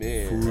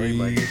Man,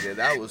 everybody said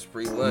that was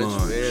free lunch,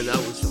 man. That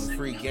was some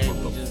free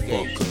game we just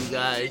gave to you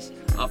guys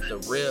off the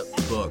rip.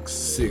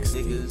 $1.60.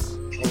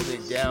 Niggas hold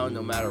it down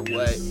no matter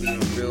what. Being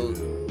real.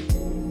 You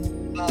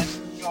know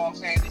what I'm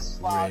saying? This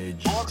is why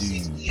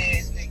 $1.60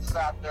 ass niggas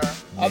out there.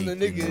 I'm the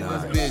nigga in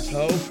this bitch,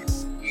 ho.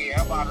 Yeah,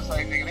 I'm about to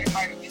say, nigga, they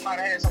might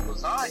have had some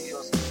lasagna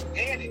or some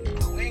spaghetti.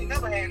 We ain't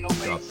never had no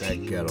Drop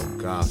that ghetto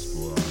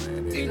gospel on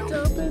that. They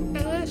dumping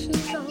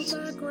ashes on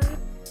my grave.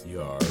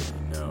 You already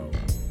know.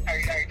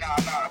 Hey, nah,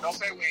 don't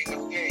say we ain't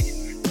never gave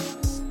you.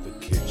 The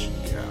Kitchen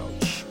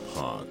Couch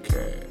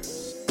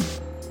Podcast.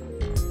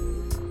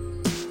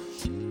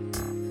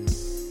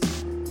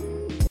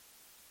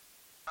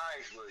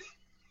 Nice with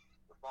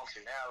the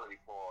functionality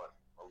part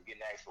of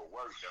getting actual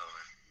work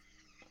done.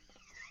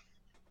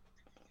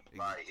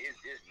 Like,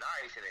 it's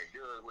nice and it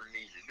does what it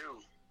needs to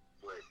do,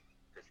 but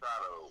to try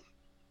to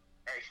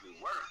actually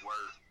work.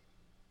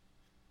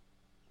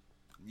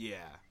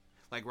 Yeah.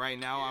 Like right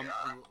now, I'm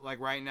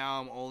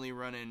only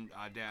running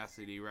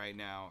Audacity right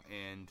now,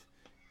 and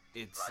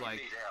it's like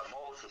you need to have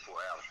multiple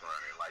apps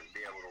running, like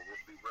be able to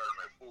be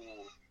running at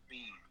full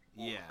speed,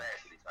 full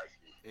capacity type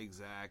shit.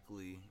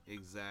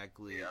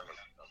 Exactly. Yeah,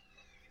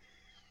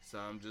 So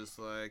I'm just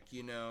like,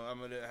 I'm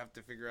gonna have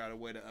to figure out a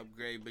way to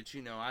upgrade, but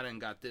I done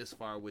got this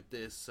far with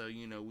this, so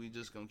we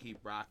just gonna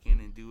keep rocking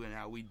and doing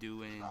how we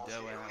do and doing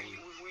how we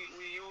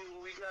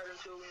got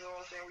into, you know what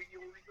I'm saying? We get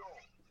what we doing.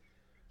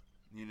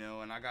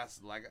 And I got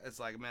like I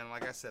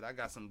said, I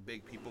got some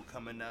big people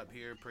coming up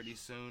here pretty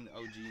soon.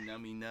 OG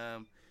Nummy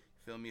Num,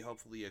 feel me?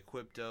 Hopefully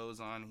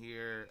Equipto's on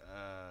here.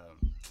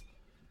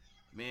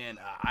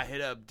 I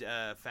hit up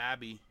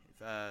Fabby,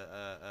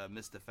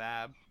 Mr.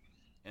 Fab,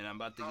 and I'm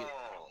about to get.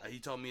 He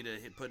told me to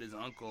put his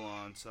uncle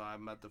on, so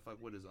I'm about to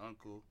fuck with his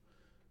uncle.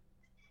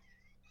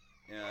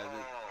 Yeah,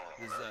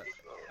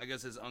 I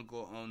guess his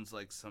uncle owns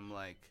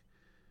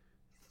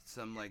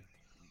some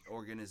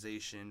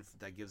organization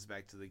that gives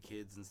back to the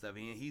kids and stuff.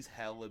 He's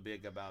hella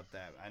big about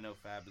that. I know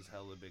Fab is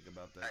hella big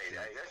about that. Hey,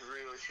 that's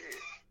real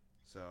shit.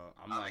 So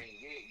I mean,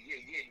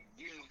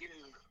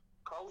 getting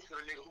close to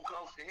the nigga who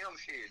close to him,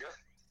 shit.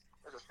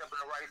 That's a step in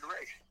the right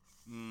direction.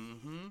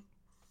 Mm-hmm.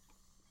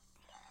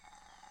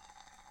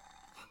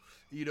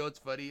 It's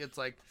funny. It's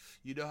like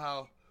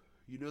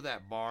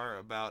that bar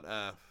about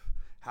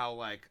how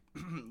like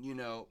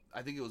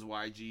I think it was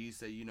YG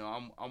said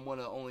I'm one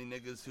of the only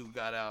niggas who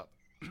got out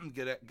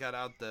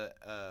the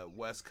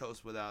West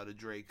Coast without a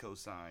Dre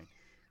cosign,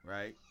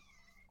 right?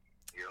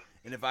 Yeah.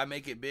 And if I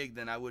make it big,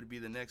 then I would be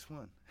the next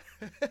one.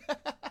 You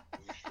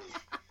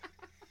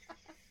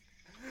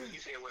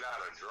said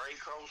without a Dre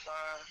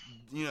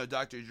cosign?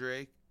 Dr.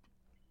 Dre.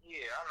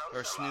 Yeah, I know.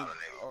 Or Snoop,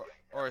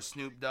 or a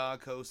Snoop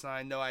Dogg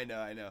cosign. No, I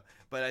know.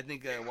 But I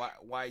think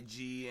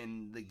YG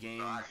and the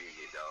Game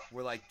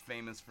were like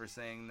famous for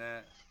saying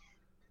that.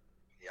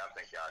 Yeah, I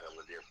think y'all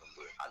hella different,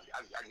 but I get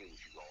what you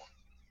going.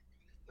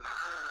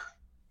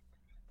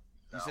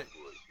 You said,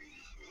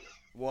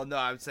 well, no,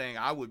 I'm saying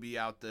I would be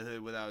out the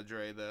hood without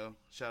Dre, though.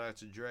 Shout out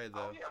to Dre,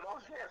 though. Oh, yeah,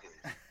 most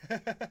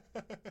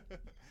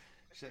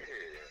definitely.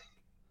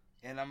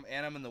 And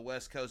I'm in the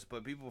West Coast,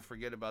 but people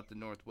forget about the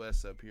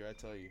Northwest up here. I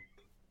tell you.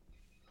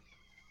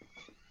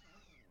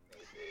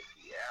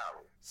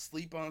 Seattle.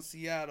 Sleep on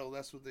Seattle.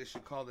 That's what they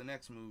should call the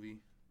next movie. You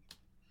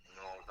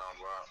know what I'm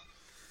talking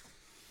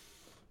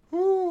about?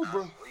 Woo,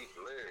 bro.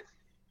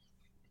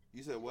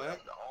 You said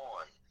what?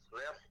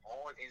 Slept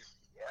on in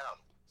Seattle.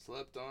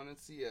 Slept on in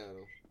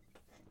Seattle.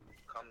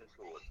 Coming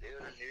to a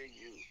theater near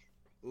you.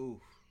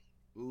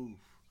 Oof.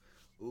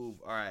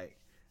 All right,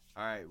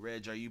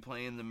 Reg, are you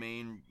playing the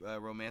main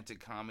romantic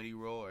comedy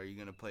role, or are you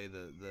gonna play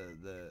the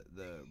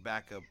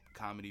backup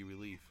comedy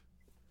relief?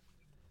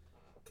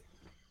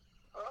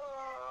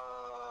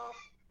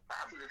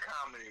 Probably the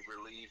comedy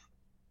relief.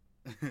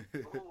 You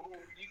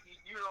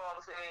know what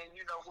I'm saying?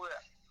 You know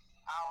what?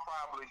 I'll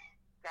probably,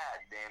 God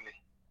damn it,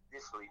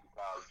 just sleep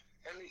because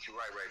I'll meet you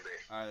right there.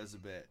 All right, that's a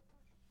bet.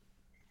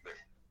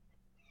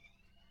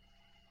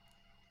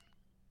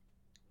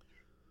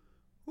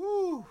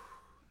 Woo!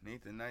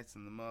 Nathan Knight's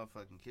in the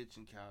motherfucking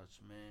kitchen couch,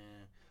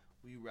 man.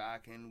 We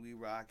rocking. We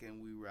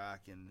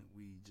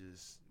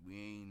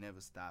ain't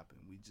never stopping.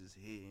 We just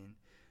hitting.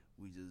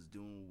 We just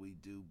doing what we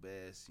do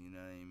best, you know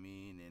what I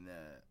mean? And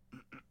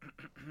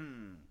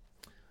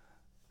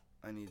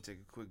I need to take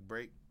a quick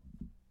break.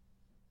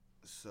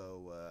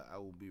 So I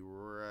will be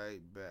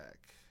right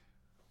back.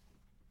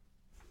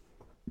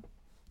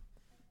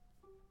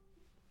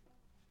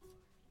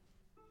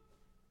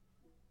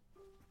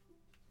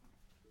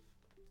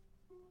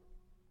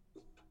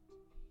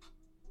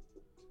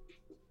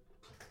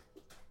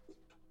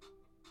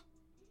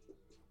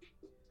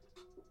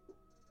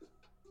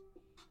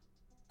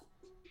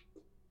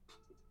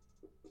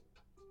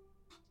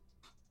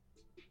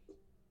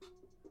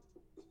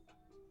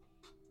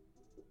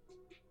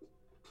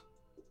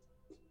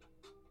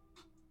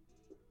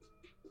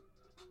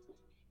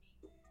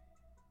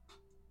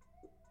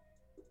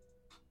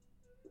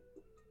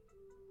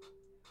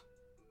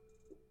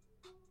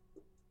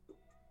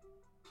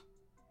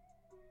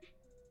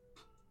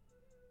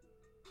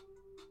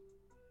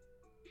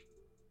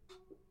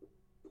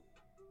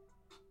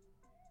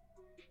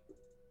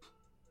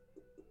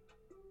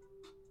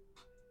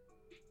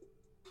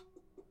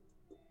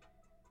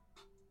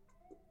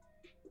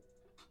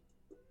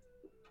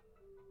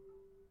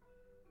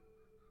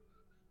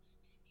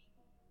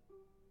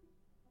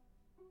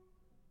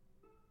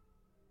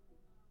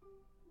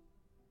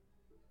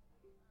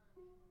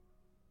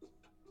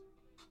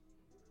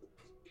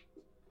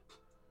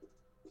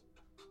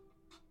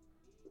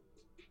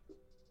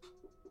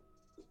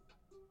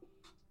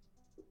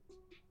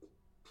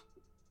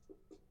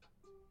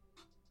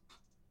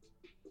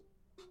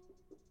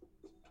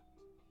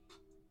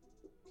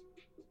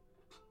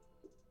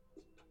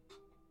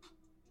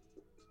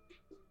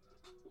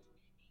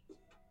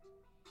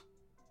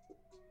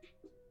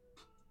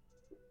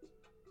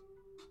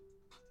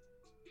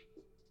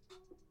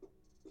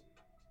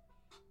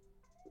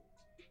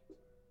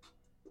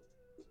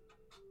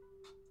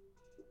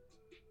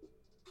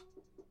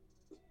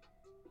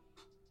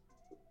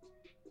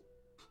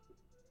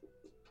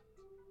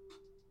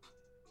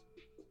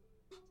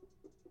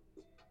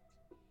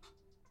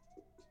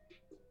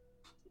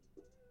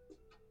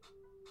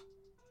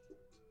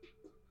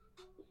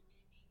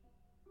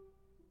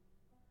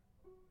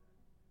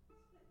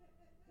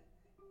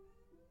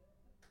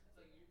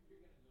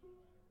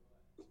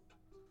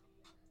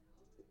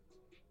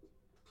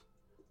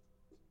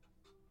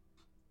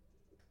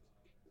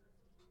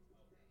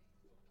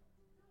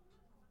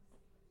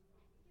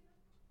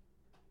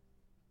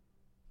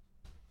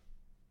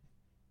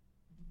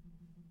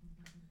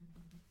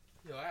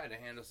 Yo, I had to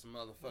handle some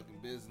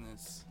motherfucking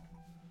business.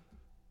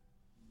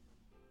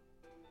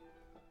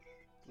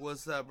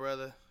 What's up,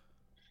 brother?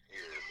 Yeah,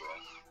 bro.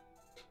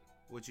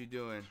 What you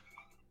doing?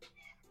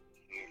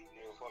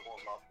 Yeah, fuck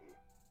with my food.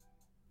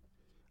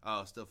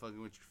 Oh, still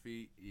fucking with your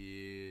feet? Yeah.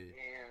 Yeah,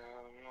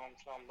 you know what I'm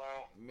talking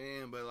about?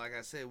 Man, but like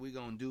I said, we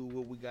gonna do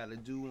what we gotta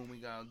do and we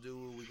gotta do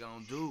what we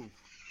gonna do.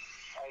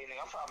 Hey, nigga,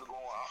 I'm probably going.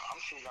 I'm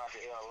shooting out to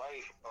LA,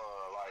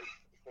 like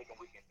second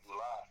weekend in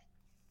July.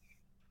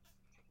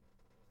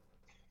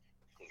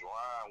 Cause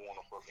Ryan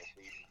wanna fucking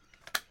see me.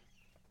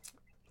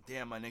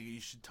 Damn, my nigga, you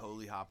should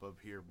totally hop up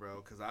here, bro.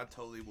 Cause I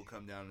totally will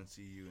come down and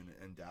see you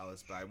in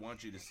Dallas, but I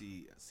want you to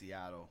see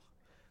Seattle.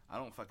 I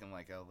don't fucking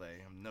like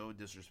LA. No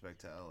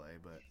disrespect to LA,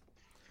 but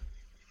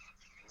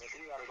Nigga,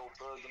 you gotta go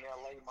thug in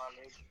LA, my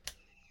nigga.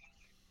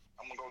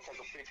 I'm gonna go take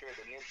a picture at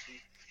the Nipsey.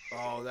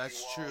 oh,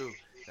 that's true.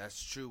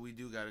 That's true. We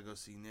do gotta go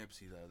see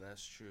Nipsey though.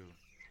 That's true.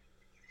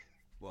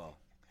 Well,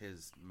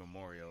 his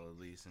memorial at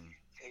least, and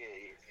Yeah,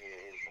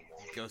 his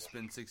memorial. go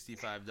spend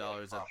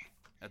 $65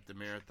 at the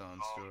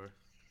Marathon store.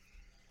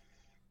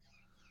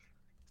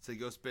 So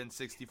go spend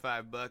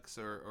 $65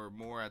 or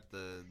more at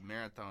the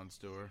Marathon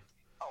store.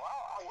 Oh,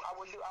 I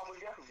would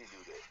definitely do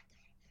that.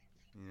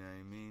 You know what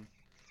I mean?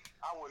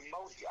 I would do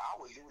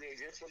that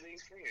just for the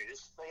experience,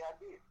 just to say I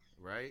did.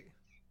 Right?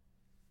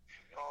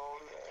 Oh,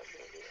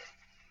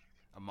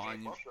 yeah. A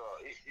monument. Fuck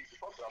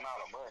the amount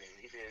of money.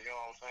 He said, you know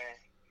what I'm saying?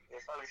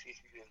 There's certain shit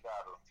you just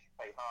gotta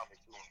pay homage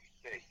to and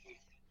respect to.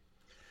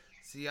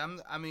 See,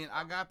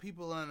 I got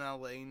people in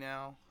LA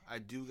now. I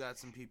do got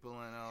some people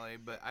in LA,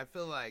 but I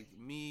feel like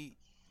the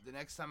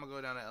next time I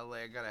go down to LA,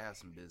 I gotta have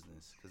some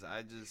business. Cause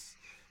there's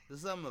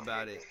something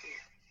about it.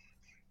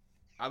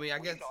 I mean, I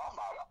guess. You know,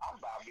 I'm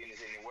about business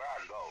anywhere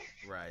I go.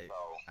 Right. So,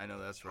 I know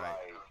that's right.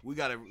 like, We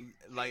gotta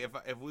like if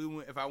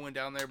I went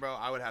down there, bro,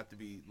 I would have to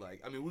be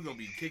like. I mean, we're gonna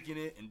be kicking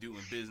it and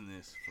doing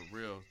business for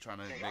real, trying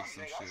to make some I'm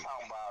shit. talking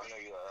about,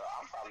 nigga,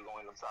 I'm probably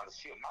going to try to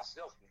ship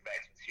myself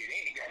back some shit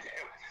any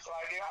goddamn.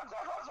 Like, nigga, I'm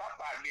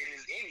about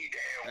business any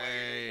damn way.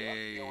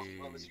 Hey.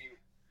 I'm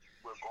shit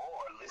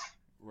regardless.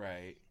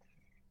 Right.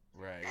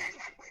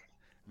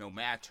 No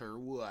matter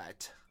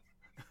what.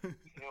 You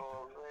know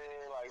what I'm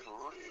saying? Like,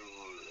 for real.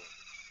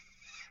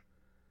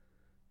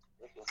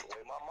 It's just the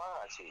way my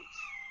mind ticks.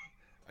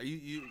 Are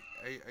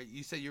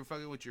you say you're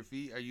fucking with your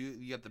feet?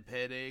 You got the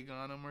pet egg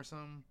on them or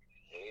something?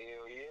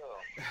 Hell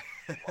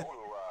yeah.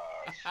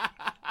 Motorized.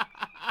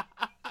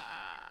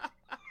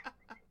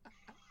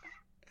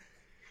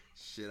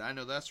 Shit, I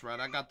know that's right.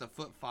 I got the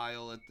foot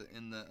file in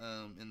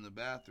the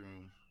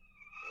bathroom.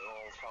 You know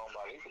what I'm talking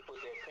about? You can put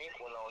that pink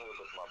one on here,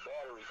 but my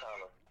battery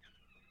kind of.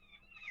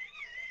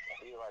 I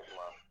feel like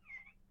my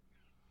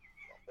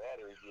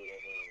battery's getting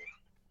in.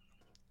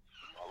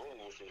 I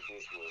really wish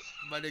this was.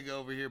 My nigga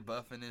over here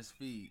buffing his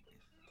feet. You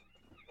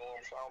know what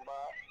I'm talking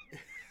about?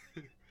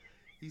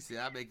 He said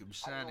I make him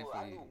shiny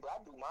for you.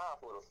 I do mine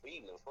for the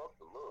feeling, fuck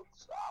the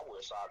looks. I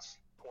wear socks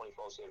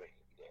 24/7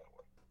 damn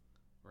way.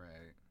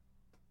 Right.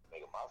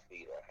 Making my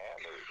feet a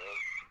hammer, man.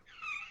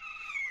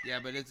 Yeah,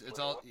 but it's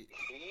all. Feel?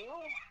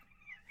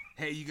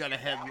 Hey, you got a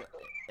head.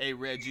 Hey,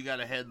 Reg, you got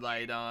a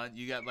headlight on.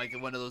 You got like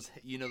one of those,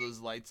 those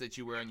lights that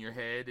you wear on your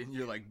head, and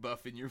you're like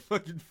buffing your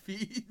fucking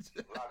feet.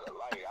 Like a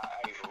light, I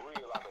ain't for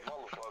real, like a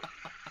motherfucker.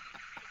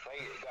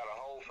 Got a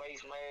whole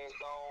face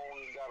mask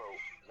on, got a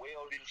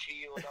welding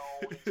shield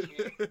on and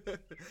shit.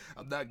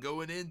 I'm not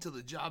going in till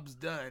the job's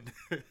done.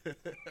 You know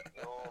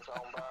what I'm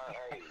talking about?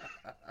 Hey.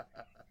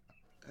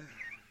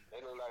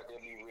 They look like they'll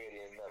be ready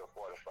in another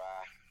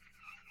 45.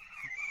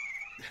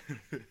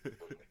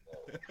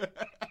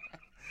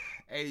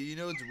 Hey, you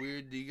know what's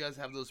weird? Do you guys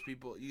have those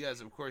people? You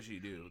guys, of course you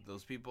do.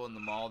 Those people in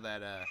the mall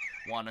that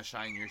want to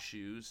shine your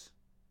shoes.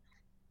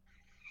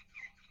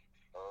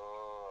 No,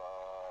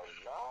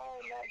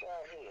 not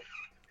down here.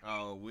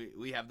 Oh,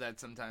 we have that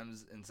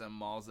sometimes in some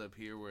malls up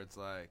here where it's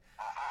like,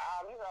 I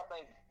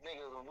think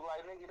niggas will be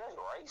like, nigga, that's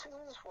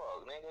racist as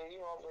fuck, nigga. You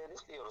know what I'm saying?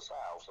 It's still the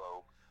South,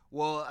 so.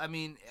 well, I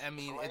mean,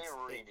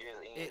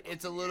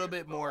 it's a little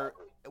bit more.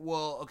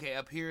 Well, okay,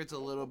 up here it's a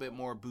little bit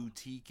more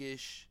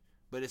boutique-ish,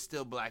 but it's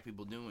still black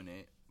people doing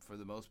it for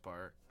the most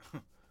part.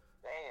 Damn.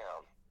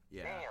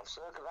 Yeah. Damn,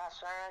 son, cause I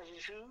signed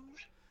your shoes.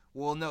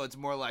 Well, no, it's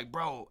more like,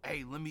 bro,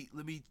 hey, let me,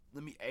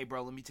 hey,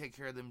 bro, let me take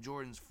care of them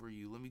Jordans for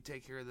you. Let me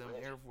take care of them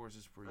Air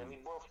Forces for you. Let me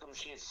buff them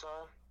shits,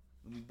 son.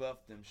 Let me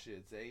buff them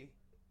shits, eh?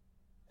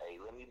 Hey,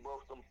 let me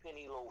buff them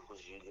penny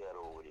loafers you got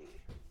over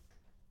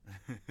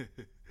there.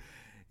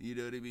 You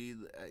know what I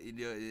mean? You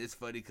know, it's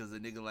funny because a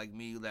nigga like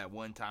me, that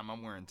one time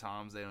I'm wearing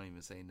Toms, they don't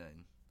even say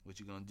nothing. What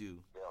you gonna do?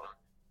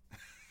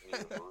 Yeah,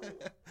 for real.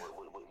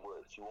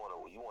 What? You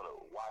wanna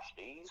wash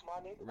these,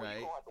 my nigga? Right.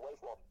 You gonna have to wait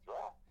for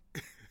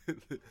them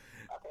to dry.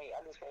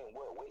 I just can't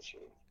wear wet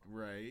shit.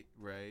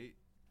 Right.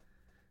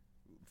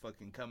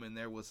 Fucking come in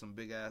there with some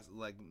big ass,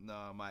 like,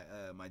 no,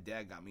 my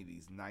dad got me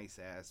these nice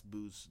ass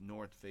boots,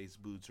 North Face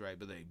boots, right?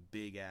 But they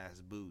big ass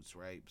boots,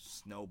 right?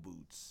 Snow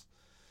boots.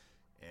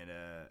 And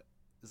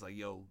it's like,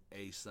 yo,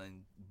 hey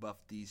son, buff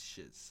these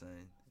shits,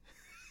 son.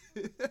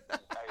 Hey, like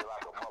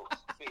a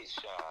most spit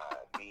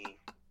shine, B.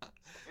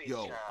 Spit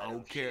Yo, shine I don't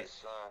them care. shit,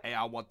 son. Hey,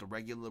 I want the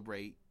regular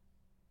rate,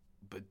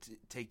 but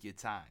take your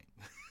time.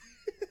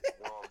 You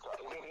know what I'm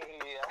talking?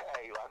 Yeah,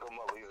 hey, like a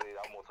mother, he said,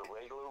 I want the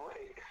regular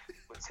rate,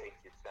 but take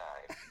your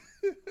time.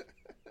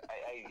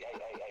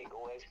 Hey,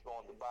 go extra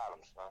on the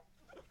bottom, son.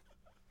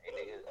 Hey,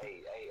 nigga,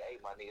 hey,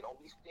 my nigga, don't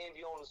be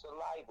stingy on the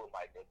saliva,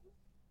 my nigga.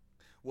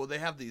 Well,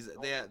 they have these.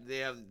 They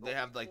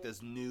have like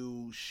this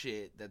new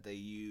shit that they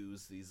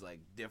use. These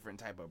like different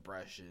type of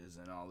brushes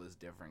and all this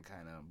different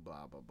kind of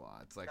blah blah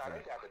blah. It's like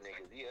they got the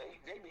niggas. Yeah,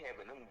 they be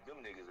having them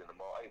niggas in the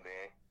mall. Hey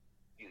man,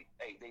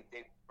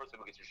 they first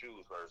look at your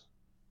shoes first.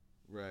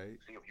 Right.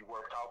 See if you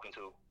worth talking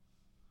to.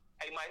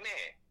 Hey, my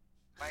man,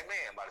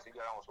 about to see you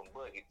got on some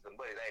buddies.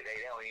 Hey,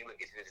 they don't even look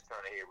at you. Just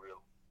turn their head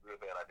real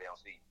bad like they don't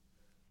see you.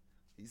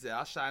 He said,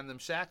 "I'll shine them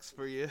shacks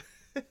for you."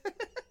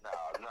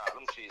 Nah,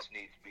 them shits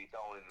need to be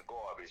thrown in the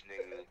garbage,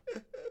 nigga.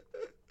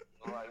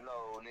 I'm like,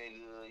 no,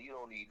 nigga, you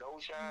don't need no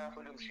shine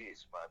for them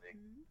shits, my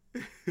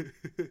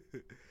nigga.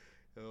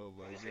 Oh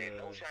my He god. said,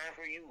 no shine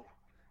for you.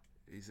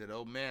 He said,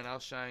 "Oh man, I'll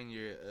shine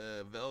your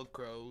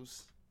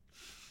Velcros."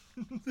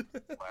 About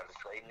to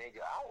say,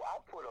 nigga, I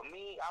put a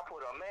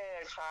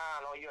mad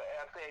shine on your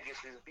Air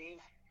Pegasus, B.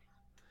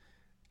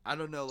 I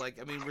don't know, like,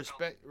 I mean,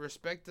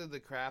 respect to the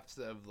crafts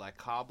of like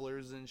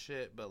cobblers and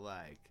shit, but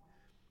like,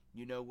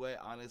 you know what?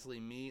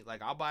 Honestly, me,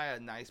 like, I'll buy a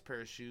nice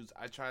pair of shoes.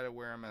 I try to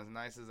wear them as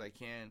nice as I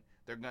can.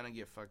 They're gonna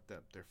get fucked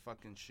up. They're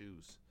fucking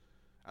shoes.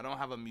 I don't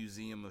have a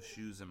museum of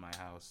shoes in my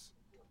house.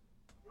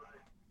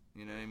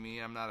 You know what I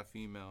mean? I'm not a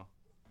female.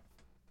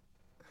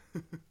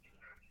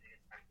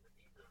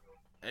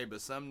 Hey,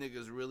 but some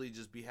niggas really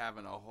just be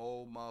having a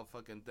whole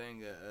motherfucking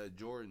thing of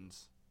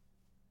Jordans.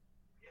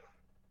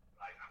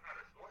 Like, I'm not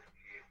a Jordan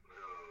kid, but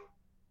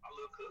my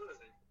little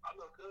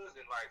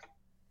cousin, like,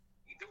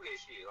 he do that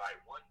shit, like,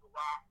 one to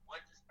rock, one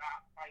to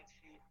stop type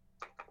shit.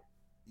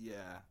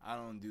 Yeah, I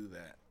don't do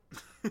that.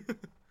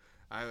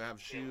 I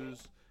have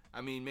shoes.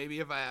 I mean,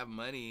 maybe if I have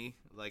money,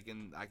 like,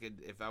 and I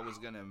could, if I was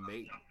gonna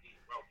make.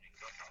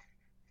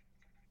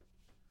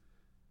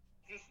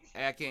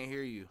 Hey, I can't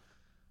hear you.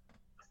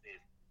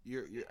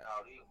 You're.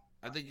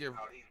 I think you're.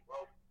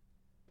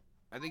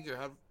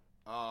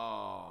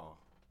 Oh.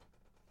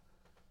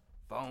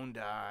 Phone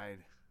died.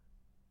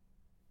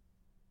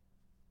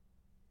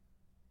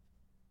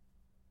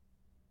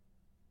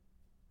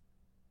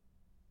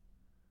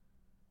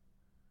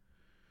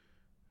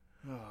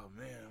 Oh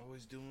man,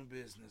 always doing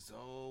business.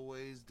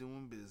 Always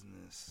doing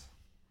business.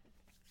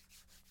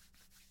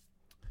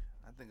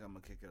 I think I'm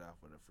gonna kick it off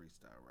with a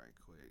freestyle right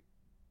quick.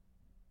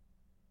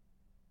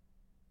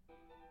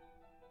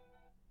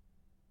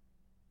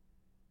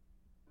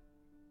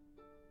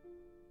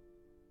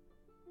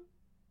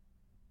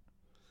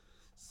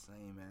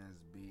 Same ass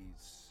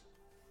beats,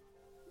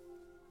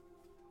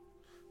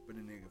 but a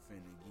nigga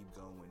finna keep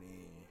going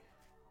in.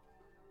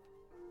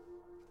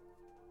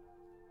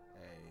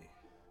 Hey,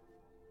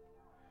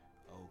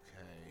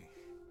 okay,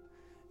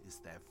 it's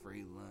that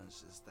free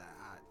lunch, it's that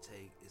hot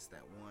take, it's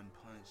that one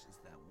punch, it's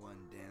that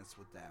one dance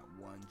with that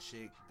one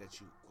chick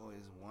that you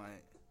always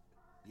want.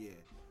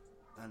 Yeah,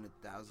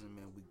 100,000,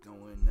 man, we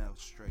going out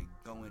straight,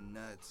 going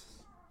nuts.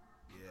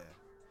 Yeah,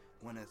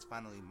 when it's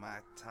finally my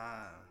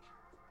time,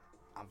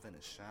 I'm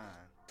finna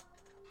shine,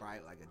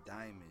 bright like a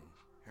diamond.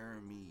 Hear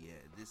me,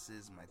 yeah, this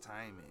is my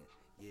timing.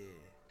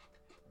 Yeah,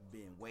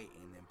 been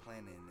waiting and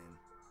planning and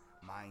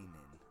mining,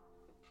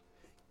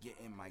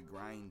 getting my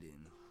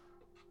grinding,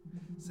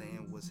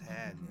 saying what's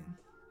happening,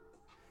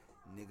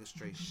 nigga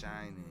straight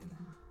shining.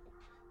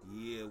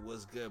 Yeah,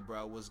 what's good,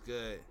 bro? What's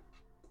good?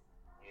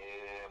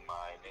 Yeah,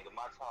 my nigga,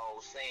 my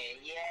toes saying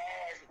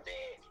yes,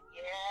 bitch,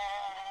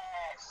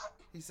 yes.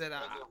 He said,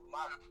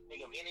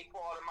 Nigga, any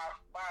part of my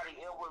body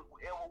ever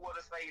want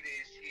to say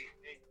this shit,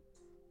 nigga.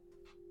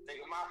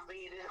 Nigga, my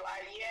feet is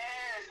like,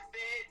 yes,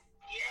 bitch,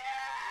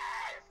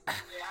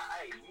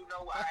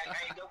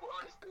 ain't never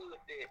understood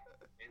that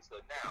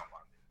until now, my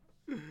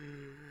nigga.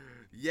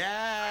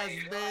 Yes,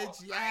 I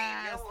bitch. ain't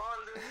Yes. never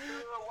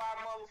understood why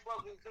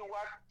motherfuckers do,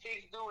 why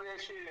chicks do that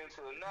shit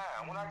until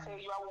now. When I tell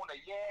you I want to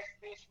yes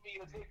bitch me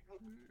a nigga,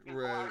 go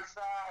Right.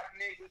 outside,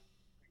 nigga,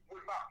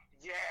 with my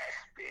yes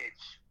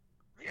bitch,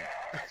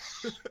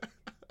 yes.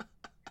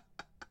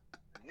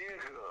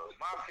 Nigga,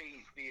 my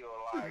feet feel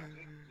like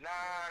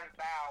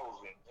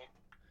 9,000.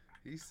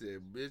 He said,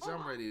 "Bitch,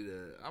 I'm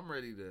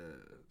ready to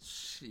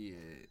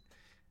shit."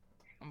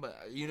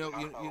 But you know,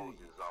 My toes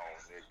is on,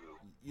 nigga.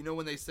 you know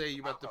when they say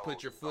you about to My put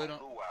toes your is foot on.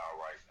 luau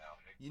right now,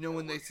 nigga. You know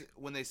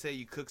when they say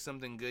you cook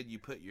something good, you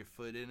put your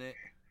foot in it.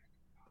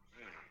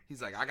 Mm.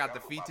 He's like, I got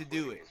the put feet my to foot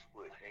do in it. his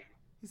foot, nigga.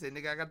 He said,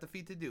 "Nigga, I got the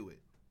feet to do it."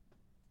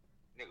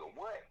 Nigga,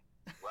 what?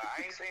 Well,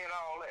 I ain't saying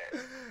all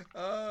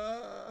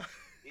that.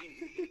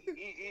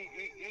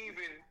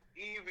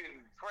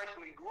 Even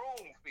freshly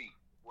groomed feet.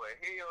 Well,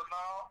 hell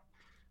no.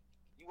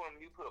 You want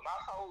me to put my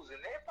toes in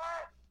that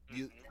pot?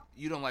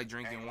 You don't like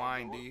drinking Ain't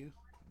wine, gonna do do it. you?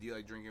 Do you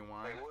like drinking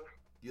wine? Say what?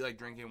 Do you like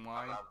drinking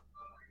wine?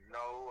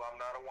 No, I'm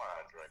not a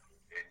wine drinker.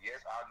 And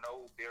yes, I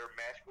know they're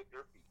matched with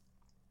their feet.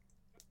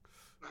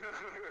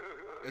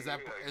 Is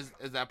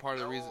that part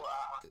of the reason?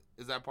 I,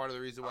 Is that part of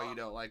the reason why you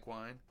don't like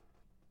wine?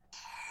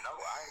 no,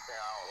 I ain't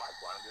saying I don't like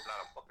wine. I'm just not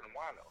a fucking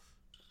wino.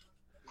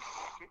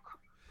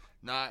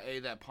 Not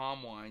that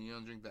palm wine. You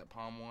don't drink that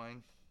palm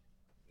wine?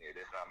 Yeah,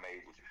 that's not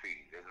made with your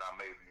feet. That's not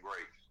made from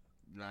grapes.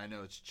 No, I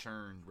know it's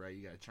churned, right?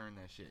 You gotta churn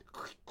that shit.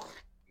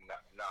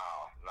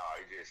 No,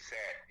 it just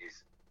sat.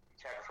 It's you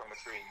take it from a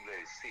tree and you let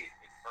it sit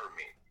and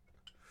ferment.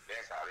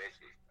 That's how that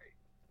shit's made.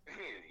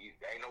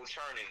 Ain't no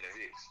churning to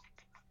this.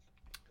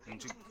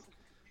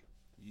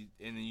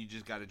 And then you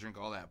just gotta drink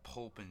all that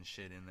pulp and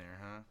shit in there,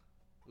 huh?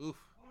 Oof.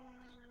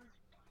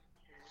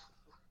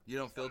 You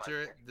don't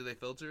filter it? Do they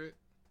filter it?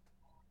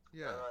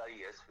 Yeah.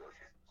 Yes,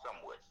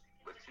 somewhat.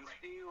 But you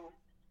still,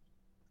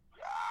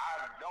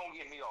 don't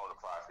get me on the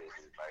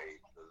processes, babe.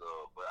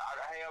 But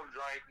I have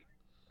drank it.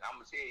 And I'm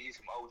gonna tell you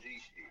some OG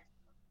shit.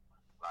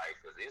 Like,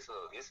 cause it's a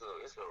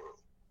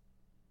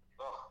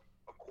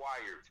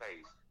acquired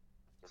taste,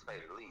 to say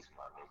the least,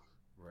 my nigga.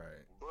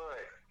 Right.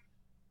 But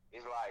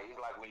it's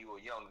like when you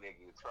a young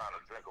nigga trying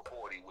to drink a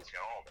 40 with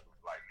your own.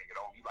 Like, nigga,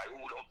 don't you like,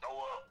 ooh, don't throw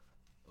up.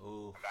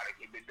 Ooh. I gotta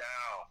keep it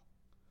down.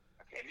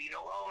 I can't be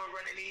no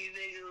overrunning these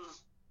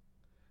niggas.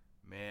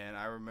 Man,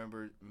 I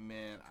remember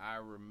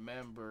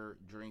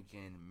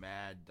drinking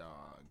Mad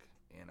Dog,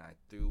 and I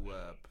threw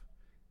up,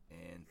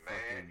 and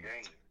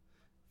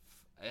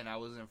and I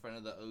was in front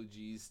of the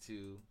OGs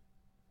too,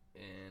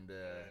 and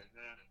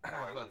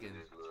fucking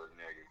this little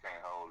nigga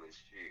can't hold his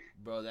shit.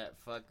 bro,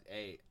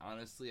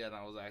 honestly, and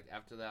I was like,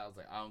 after that, I was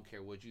like, I don't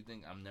care what you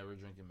think, I'm never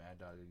drinking Mad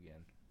Dog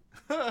again.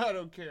 I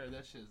don't care.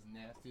 That shit's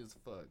nasty as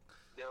fuck.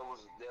 There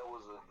was a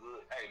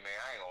good. Hey man,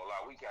 I ain't gonna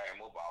lie. We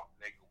came up off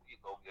nigga. We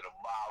go get a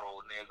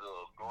bottle,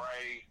 nigga,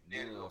 gray,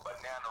 nigga,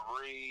 banana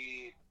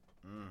red,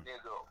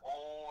 nigga,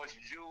 orange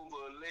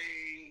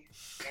jubilee.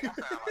 Nigga,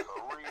 I sound like a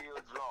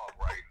real drunk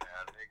right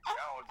now, nigga. I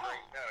don't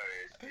drink none of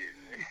that shit,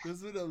 nigga.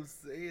 That's what I'm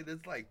saying.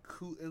 It's like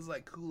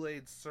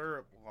Kool-Aid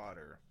syrup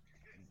water.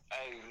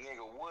 Hey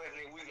nigga, what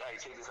nigga?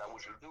 Check this out.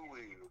 What you do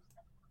is you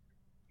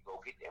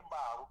go get that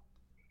bottle.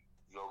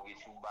 You go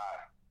get you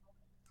about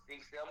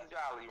 6-7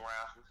 Jolly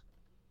Ranchers,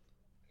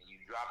 and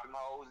you drop them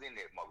hoes in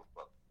that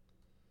motherfucker.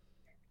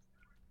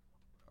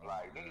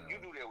 Like, nigga, you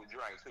do that with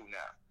drinks too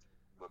now.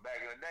 But back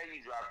in the day,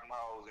 you drop them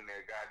hoes in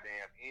that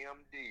goddamn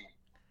MD,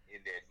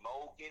 in that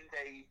Moken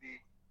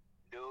David,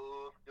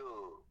 dub.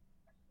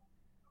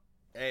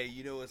 Hey,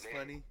 you know what's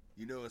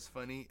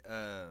funny?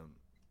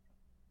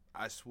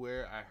 I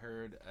swear I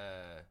heard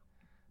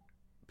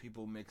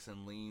people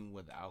mixing lean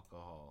with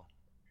alcohol.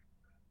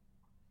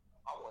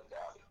 I wouldn't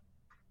doubt it.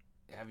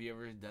 Have you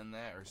ever done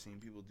that or seen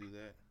people do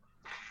that?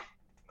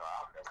 No,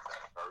 I've never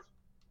done it first.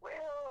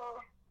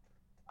 Well,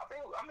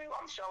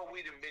 I'm sure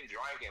we done been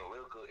drinking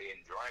liquor and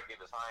drinking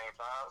at the same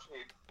time.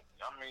 Shit,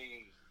 I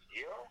mean,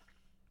 yeah.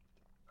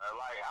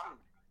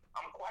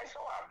 I'm quite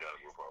sure I've done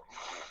it before.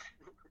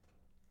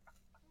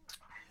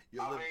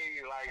 I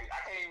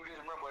can't even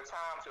just remember a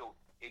time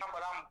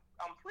but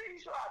I'm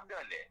pretty sure I've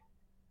done that.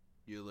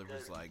 Your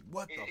liver's like,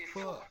 what the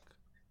fuck?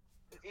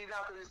 It's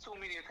not because there's too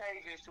many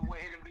occasions to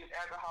where it done been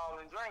alcohol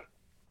and drink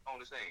on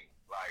the scene.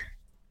 Like,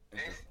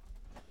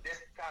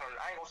 that's kind of,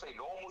 I ain't gonna say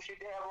normal shit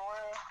to have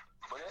around,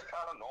 but that's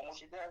kind of normal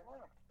shit to have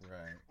around.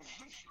 Right.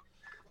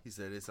 He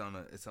said it's on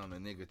a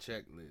nigga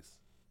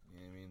checklist.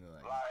 You know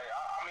what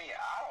I mean?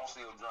 I don't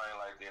still drink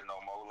like that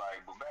no more.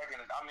 Like, but back in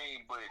the,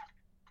 but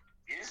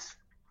it's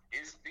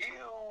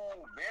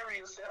still very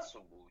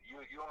accessible.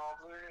 You know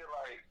what I'm saying?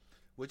 Like,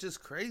 which is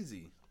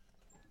crazy.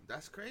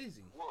 That's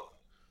crazy. What?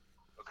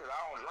 Because I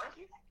don't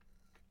drink it?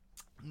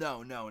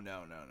 No.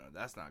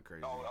 That's not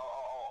crazy.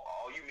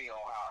 Oh, you mean on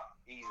how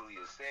easily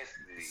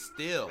accessible it is?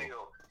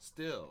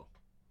 Still.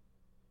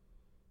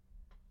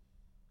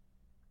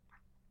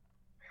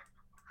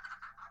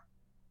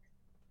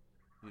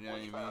 You know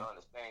what I mean?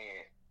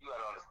 You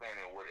gotta understand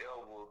that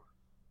whatever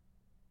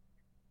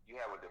you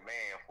have a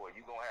demand for,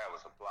 you gonna have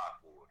a supply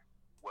for it.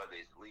 whether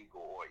it's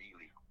legal or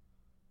illegal,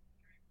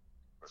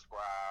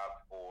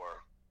 prescribed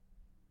or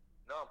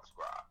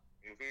non-prescribed.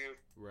 You feel?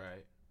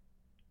 Right.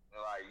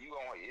 Like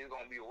it's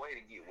gonna be a way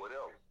to get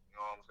whatever. You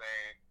know what I'm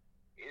saying?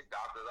 It's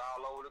doctors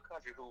all over the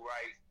country who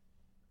write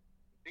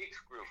big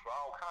scripts for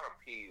all kind of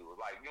pills.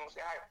 Like, you know what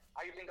I'm saying?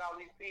 How you think all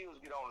these pills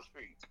get on the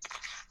street?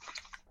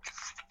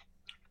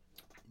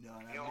 You know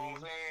what I You know mean?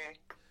 what I'm saying?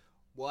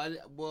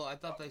 Well, I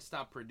thought they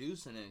stopped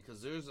producing it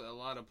because there's a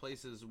lot of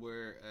places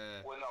where.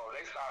 Well, no,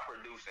 they stopped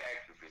producing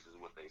Actavis is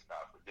what they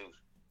stopped producing,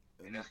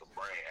 and that's a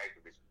brand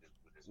Actavis.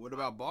 What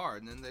about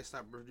Bar? And then they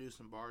stopped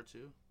producing Bar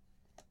too.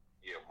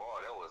 Yeah,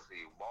 Bar.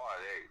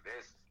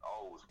 That's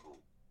old school.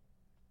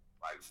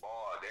 Like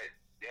Bar,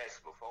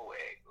 that's before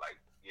Act. Like,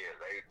 yeah,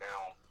 they ain't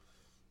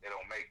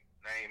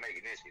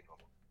making this shit no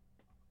more.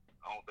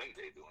 I don't think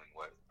they do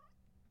anyway.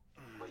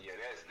 But yeah,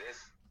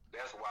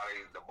 that's why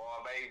the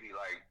Bar Baby,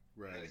 like,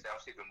 Right. niggas stop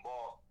sipping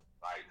Bar.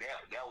 Like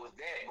that was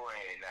that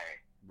brand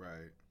name.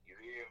 Right. You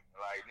hear?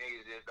 Like,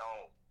 niggas just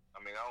don't. I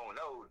mean, I don't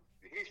know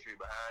the history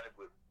behind it,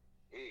 but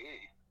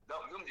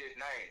them just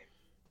names.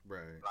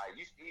 Right. Like,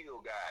 you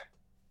still got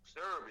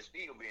syrup is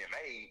still being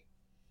made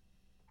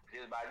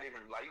just by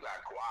different. Like, you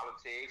got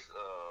Qualitex.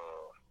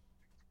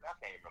 I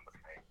can't remember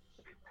the name.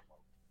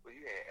 But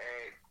you had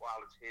Ag,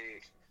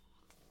 Qualitex.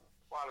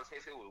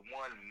 Qualitex. It was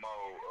one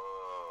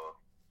more.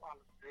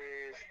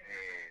 Qualitex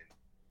and.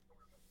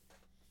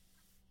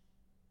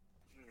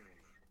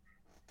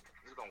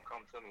 It's gonna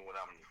come to me when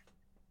I'm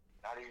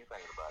not even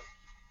thinking about it.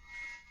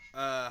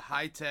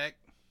 High Tech.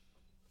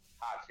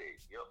 High Tech.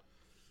 Yep.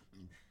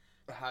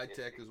 High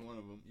Tech is one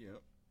of them.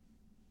 Yep.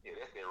 Yeah,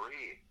 that's that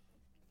red.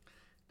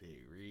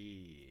 They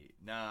read.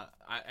 Nah,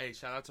 hey,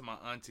 shout out to my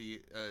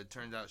auntie.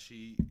 Turns out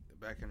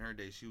back in her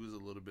day, she was a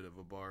little bit of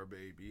a Bar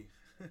baby.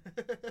 Shout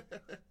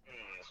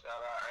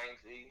out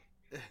Auntie.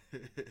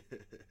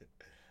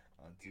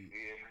 Auntie. You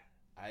hear me?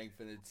 I ain't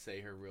finna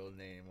say her real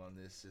name on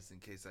this just in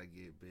case I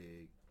get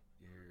big.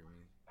 You hear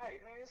me? Hey,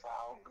 man, it's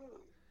all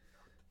good.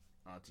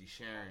 Auntie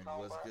Sharon,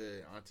 what's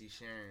good? Auntie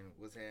Sharon,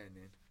 what's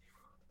happening?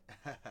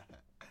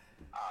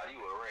 You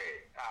a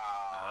red.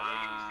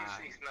 You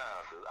 6'9".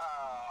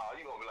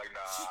 You gonna be like,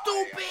 nah.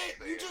 Stupid!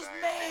 You just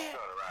mad!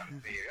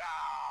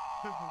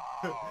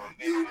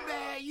 You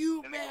mad!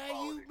 You mad!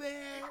 You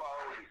mad!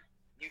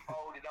 You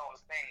folded on the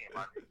stand,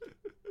 my nigga.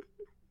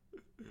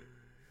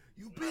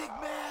 You big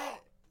mad!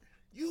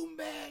 You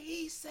mad?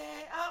 He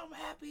said, I'm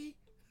happy.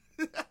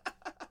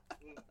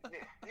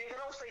 Nigga,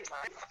 don't say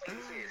my name.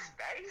 He said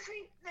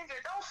Stacy. Nigga,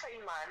 don't say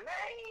my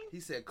name. He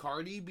said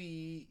Cardi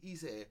B. He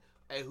said,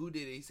 hey, who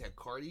did it? He said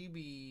Cardi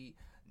B,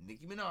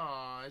 Nicki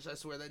Minaj. I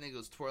swear that nigga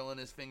was twirling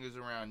his fingers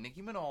around.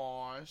 Nicki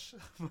Minaj.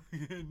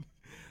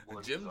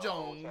 Jim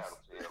Jones.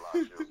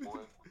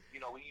 You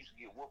know, we used to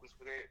get whoopings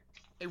for that.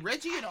 Hey,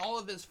 Reggie and all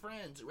of his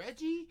friends.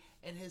 Reggie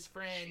and his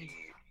friend,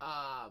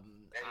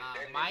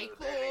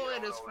 Michael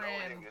and his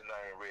friend.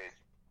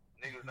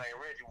 Niggas named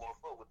Reggie won't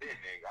fuck with that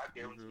nigga. I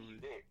guarantee you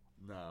that.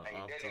 No, that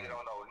nigga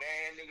don't know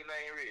nigga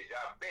named Reggie.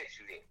 I bet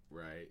you that.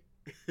 Right.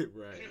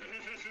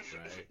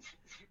 Right.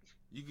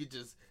 You could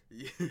just.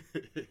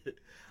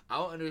 I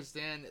don't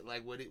understand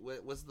like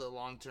what's the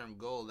long term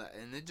goal that,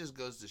 and it just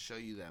goes to show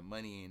you that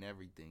money ain't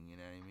everything. You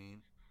know what I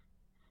mean?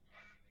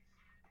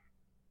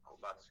 I was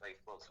about to say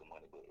fuck some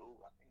money, but ooh,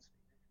 I can't say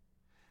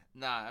that.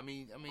 Nah, I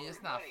mean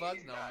it's not fuck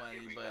no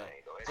money,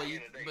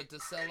 but to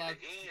sell out.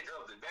 At the end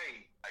of the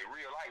day, like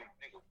real life,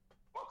 nigga,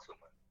 fuck some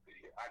money. But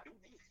yeah, I do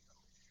need it.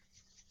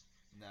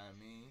 Nah, I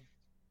mean.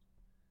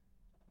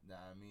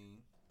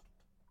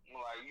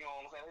 Like, you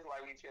know what I'm saying? It's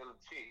like we tell a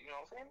chick, you know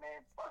what I'm saying?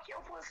 Man, fuck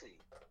your pussy.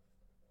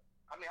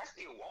 I mean, I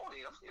still want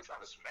it. I'm still trying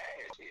to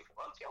smash it.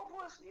 Fuck your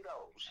pussy,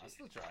 though. Shit. I'm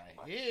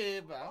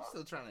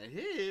still trying to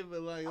hit,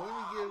 but like, let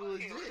me get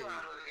legit. I'm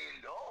trying to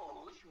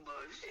indulge,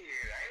 but shit,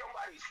 ain't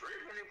nobody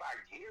tripping if I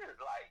get it.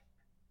 Like,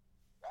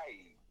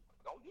 hey,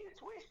 don't get it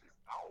twisted.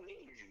 I don't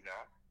need you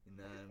now.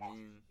 You know what I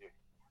mean?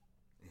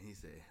 And he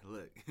said,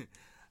 look,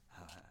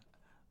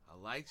 I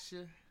like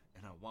you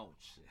and I want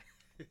you.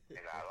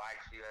 And I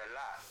like you a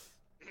lot.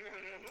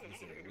 He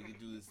said, we can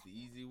do this the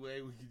easy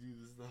way, we can do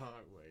this the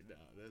hard way. Nah,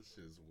 that's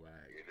just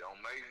whack. It don't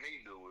make me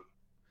do it.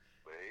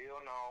 But hell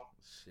no.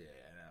 Shit,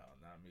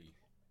 no, not me.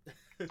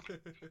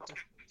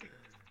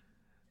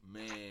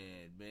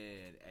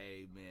 Man,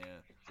 hey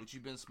man, what you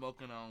been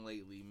smoking on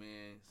lately,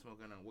 man?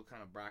 Smoking on what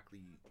kind of broccoli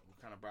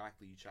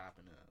you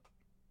chopping up?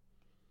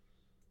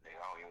 Nigga,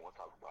 I don't even want to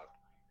talk about it.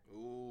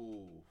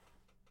 Ooh.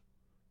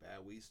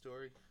 Bad weed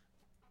story?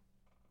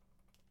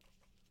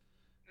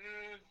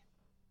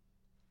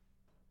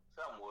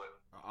 Somewhat.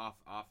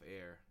 Off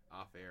air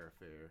affair.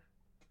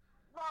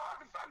 No,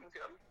 I can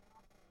tell you.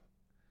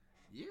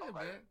 Yeah,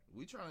 Okay. man.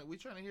 We trying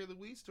to hear the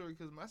weed story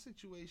because my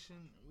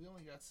situation, we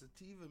only got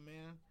sativa,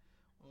 man.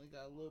 Only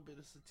got a little bit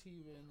of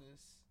sativa in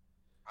this.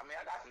 I mean,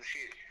 I got some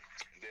shit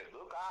that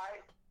look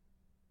alright.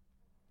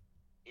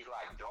 It's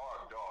like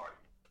dark.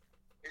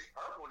 It's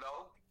purple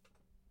though.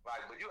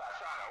 Like, but you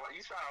shine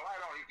a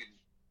light on, you can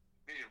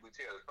visually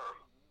tell it's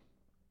purple.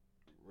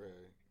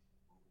 Right.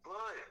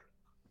 But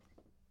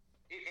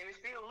it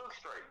still looks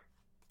straight.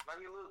 like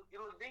it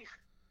look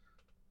decent.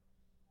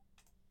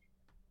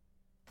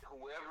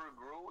 Whoever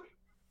grew it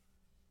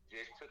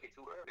just took it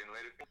too early. Didn't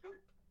let it do.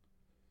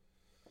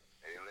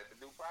 They didn't let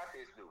the due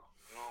process do.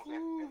 You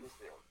know what I'm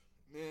saying?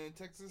 Man,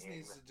 Texas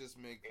needs to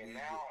just make And weed.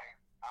 now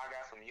I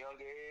got some young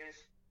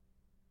ass,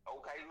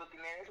 okay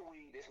looking ass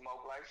weed that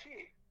smoke like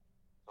shit.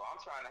 So I'm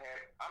trying to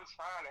have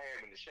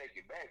him to shake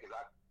it back, cause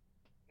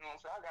you know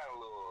what I'm saying? I got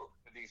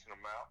a decent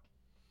amount.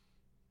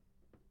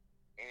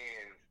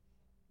 And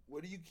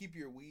What do you keep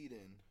your weed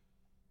in?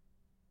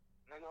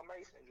 nigga,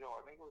 Mason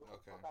jar, nigga,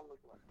 what the Okay. fuck I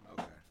look like?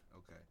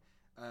 Okay.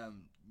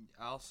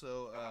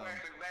 Also,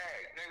 Plastic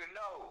bag, nigga,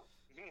 no.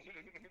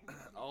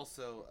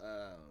 also,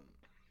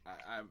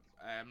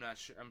 I'm not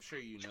sure. I'm sure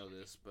you know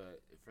this,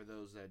 but for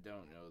those that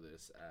don't know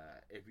this,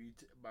 if you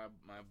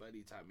my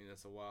buddy taught me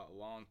this a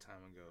long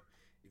time ago.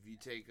 If you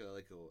take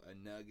a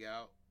nug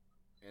out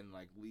and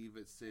like leave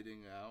it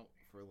sitting out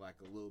for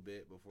like a little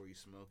bit before you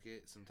smoke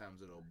it,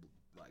 sometimes it'll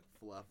like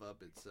fluff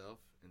up itself,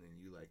 and then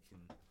you like can.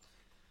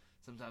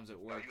 Sometimes it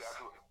works.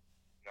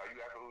 No,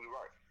 you absolutely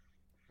right.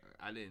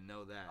 I didn't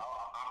know that.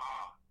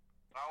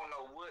 I don't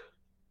know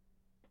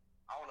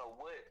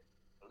what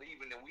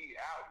leaving the weed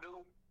out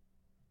do,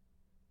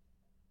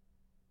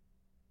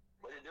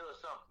 but it does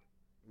something.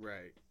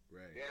 Right.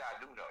 That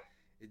I do know.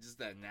 It's just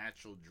that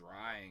natural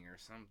drying or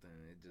something.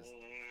 It just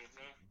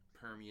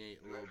permeate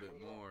a little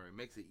bit more. It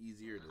makes it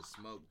easier to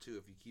smoke too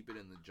if you keep it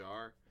in the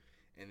jar,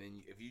 and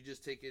then if you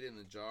just take it in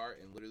the jar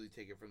and literally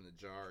take it from the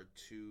jar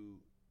to,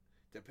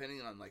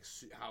 depending on like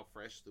how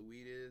fresh the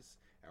weed is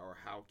or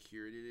how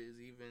cured it is,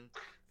 even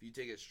if you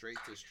take it straight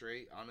to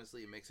straight,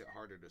 honestly, it makes it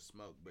harder to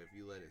smoke. But if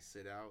you let it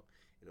sit out,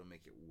 it'll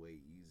make it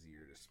way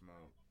easier to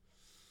smoke.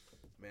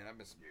 Man,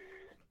 that's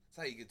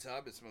how you can tell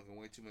I've been smoking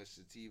way too much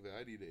sativa.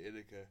 I need an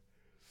indica.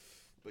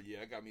 But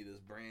yeah, I got me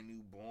this brand new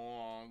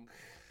bong.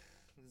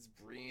 This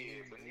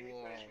brand But let new me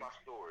finish bong. my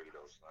story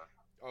though, son.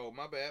 Oh,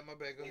 my bad. Go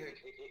ahead.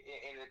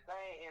 And the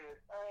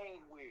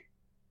thing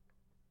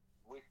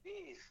with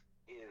this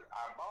is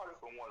I bought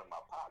it from one of my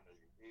partners,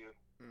 you feel?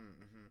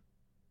 Mm-hmm.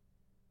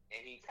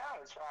 And he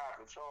kind of tried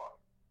to charge.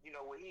 You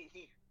know,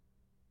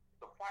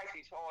 the price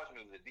he charged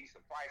me was a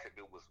decent price if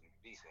it was some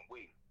decent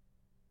weed.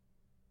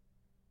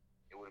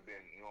 It would have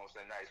been, you know what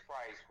I'm saying, nice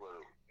price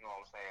for, you know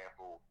what I'm saying,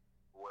 for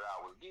what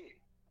I was getting.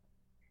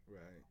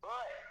 Right.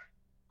 But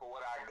for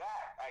what I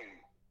got,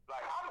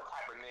 like I'm the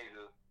type of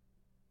nigga,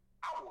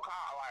 I will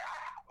call,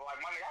 like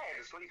my nigga, I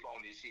had to sleep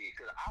on this shit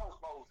because I was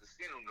supposed to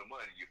send him the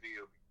money, you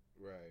feel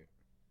me? Right.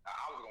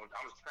 I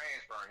was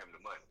transferring him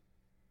the money.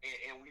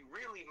 And we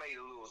really made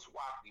a little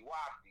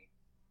swapty-wapty,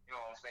 you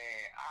know what I'm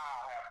saying?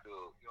 I'll have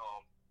to, you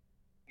know,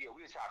 yeah,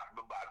 we'll talk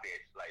about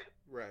that later.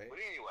 Right. But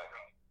anyway,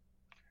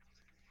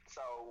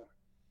 so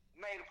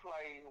made a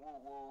play,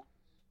 woo-woo.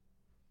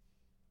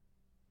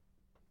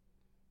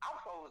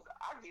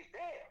 I get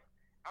that.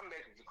 I'm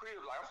back at the crib,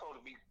 like I'm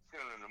supposed to be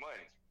sending him the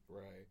money.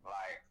 Right.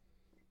 Like,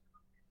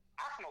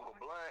 I smoke a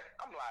blunt,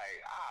 I'm like,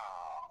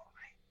 oh,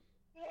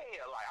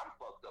 yeah, like I'm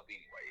fucked up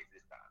anyways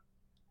this time.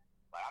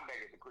 Like I'm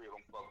back at the crib,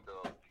 I'm fucked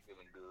up,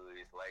 feeling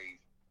good, it's late.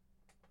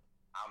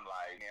 I'm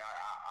like, man,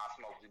 I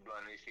smoke this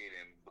blunt and this shit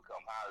and become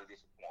highly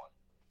disappointed.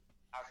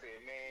 I said,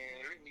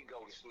 man, let me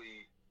go to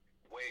sleep,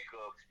 wake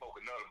up, smoke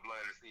another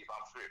blunt and see if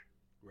I'm tripping.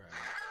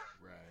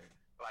 Right.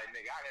 Like,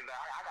 nigga,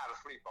 I gotta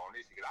sleep on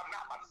this shit, because I'm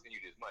not about to send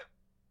you this money.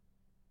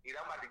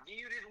 Either I'm about to give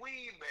you this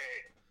weed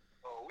back,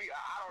 or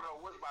I don't know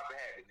what's about to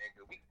happen,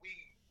 nigga. We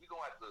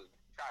gonna have to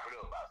chop it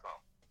up about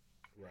something.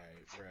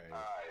 Right.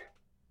 Alright.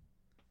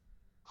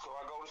 So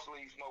I go to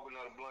sleep, smoke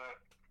another blunt.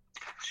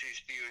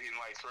 Shit still hitting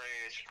like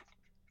trash.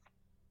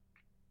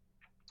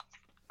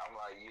 I'm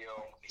like,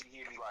 yo, he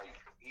hit me like,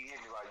 yeah,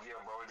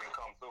 bro, it didn't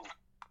come through.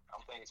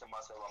 I'm thinking to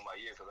myself, I'm like,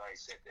 yeah, because I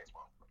ain't sent that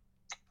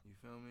motherfucker. You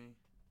feel me?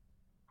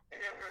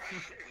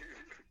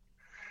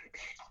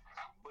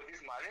 But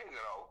this my nigga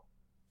though.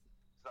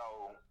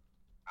 So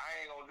I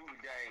ain't gonna do the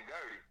game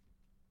dirty.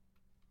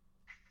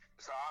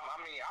 So I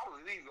was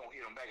at least gonna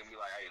hit him back and be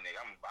like, hey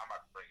nigga, I'm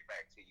about to bring it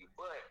back to you.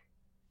 But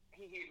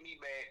he hit me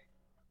back.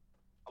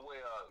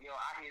 Well, you know,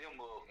 I hit him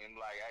up and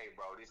like, hey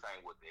bro, this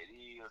ain't what that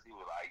is. He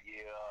was like,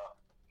 yeah,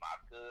 my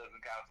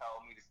cousin kinda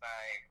told me the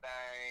same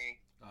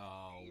thing.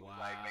 Oh, He was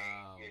wow. like,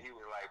 man, yeah, he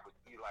was like, but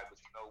you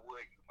know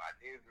what, you my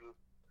nigga.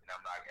 And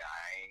I'm like,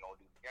 I ain't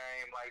gonna do the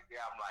game like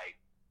that. I'm like,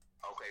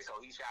 okay, so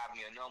he shot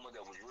me a number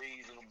that was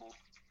reasonable,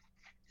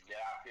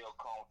 that I feel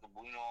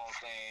comfortable, you know what I'm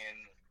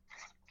saying,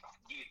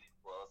 get it,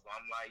 bro. So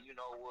I'm like, you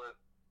know what,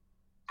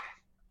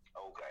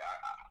 okay,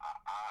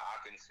 I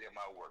can set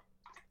my work.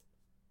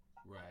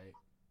 Right.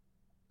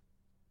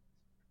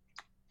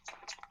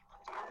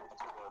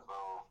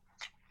 So,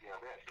 yeah,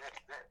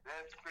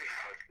 that's pretty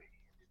much it,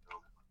 you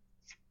know.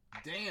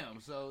 Damn.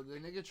 So the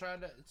nigga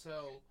tried to.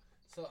 So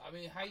I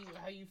mean, how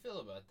you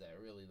feel about that?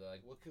 Really,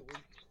 like, what?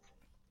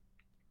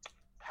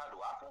 How do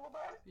I feel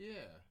about it?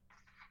 Yeah.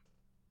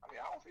 I mean,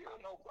 I don't feel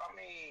no. I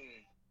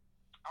mean,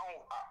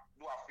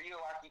 do I feel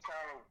like he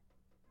kind of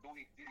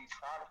did he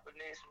try to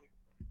finesse me?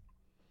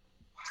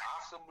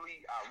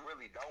 Possibly. I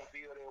really don't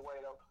feel that way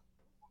though.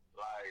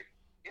 Like,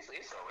 it's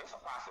a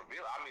possibility.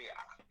 I mean,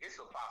 it's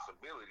a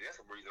possibility. That's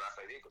the reason I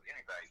say that, because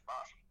anything's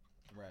possible.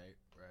 Right.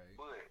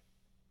 But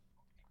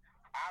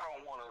I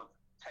don't want to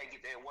take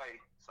it that way,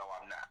 so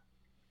I'm not.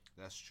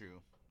 That's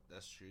true.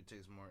 It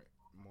takes more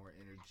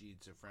energy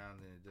to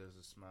frown than it does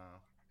to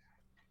smile.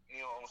 You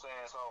know what I'm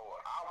saying? So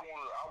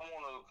I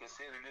wanna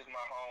consider this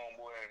my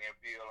homeboy and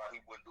feel like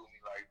he wouldn't do me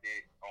like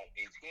that on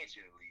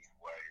intentionally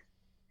way.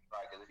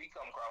 Like, cause if he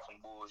come across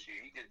some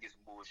bullshit, he just get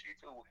some bullshit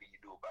too. What can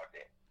you do about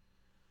that?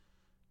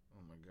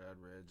 Oh my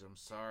God, Reg, I'm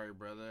sorry,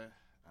 brother.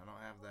 I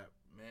don't have that,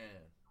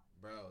 man,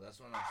 bro.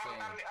 That's what I'm saying.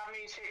 I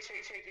mean,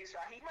 check this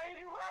out. He made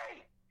it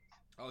right.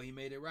 Oh, he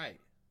made it right.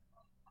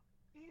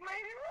 He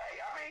made it right.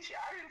 I mean, shit,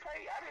 I didn't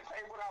pay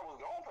what I was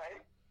gonna pay.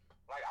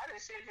 Like, I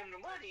didn't send him the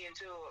money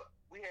until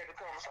we had the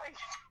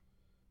conversation.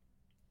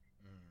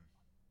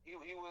 He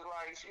was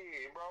like,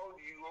 shit, bro,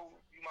 you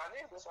my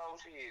nigga, so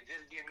shit,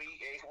 just give me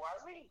X, Y,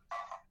 Z.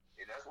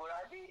 And that's what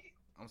I did.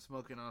 I'm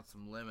smoking on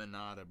some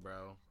Limonada,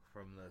 bro,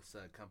 from this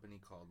company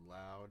called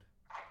Loud.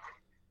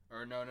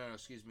 Or no,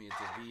 excuse me,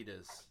 it's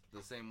Avitas.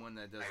 The same one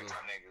that does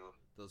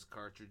those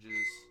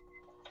cartridges.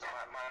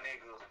 My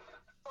nigga,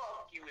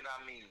 fuck you, and I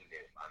mean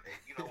that, my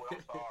nigga. You know what,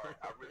 I'm sorry.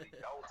 I really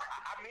don't.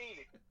 I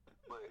mean it.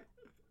 But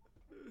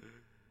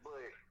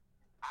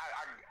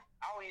I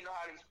don't even know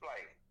how to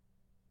explain it.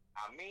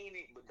 I mean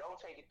it, but don't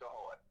take it to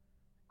heart.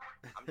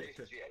 I'm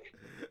just jelly.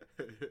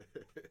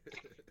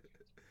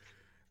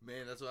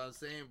 Man, that's what I'm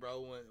saying,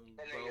 bro.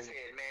 That nigga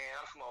said, man,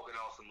 I'm smoking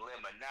on some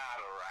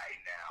Limonada right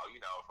now,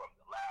 you know, from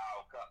the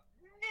Loud cup.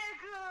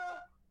 Nigga!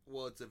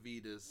 Well, it's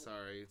Avitas.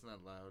 Sorry, it's not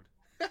Loud.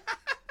 Nigga,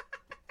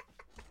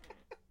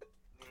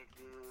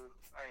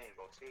 I ain't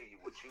gonna tell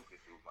you what you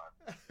can do, man.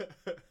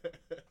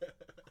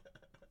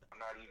 I'm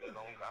not even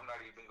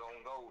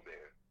gonna go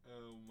there.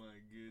 Oh my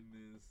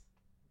goodness.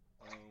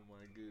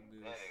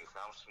 Niggas,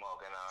 I'm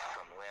smoking on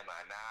some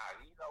Limonada.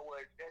 You know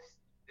what?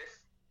 That's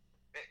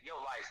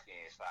your light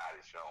skin side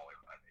is showing,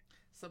 my nigga.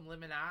 Some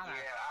Limonada.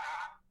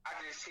 Yeah, I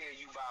just tell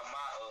you about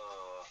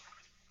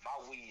my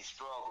weed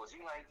struggles.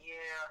 You like,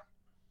 yeah.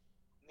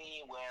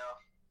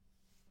 Meanwhile,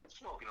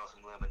 smoking on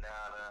some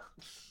Limonada.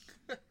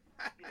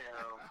 You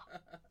know,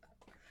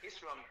 it's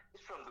from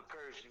the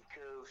Persian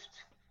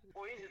coast,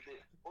 or is it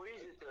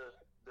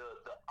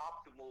the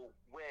optimal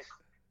west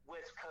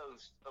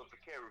coast of the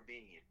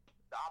Caribbean?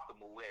 The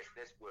optimal west.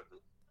 That's where the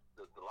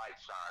light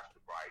shines the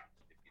brightest.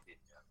 If you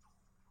didn't know.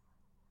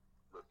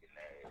 Looking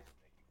ass,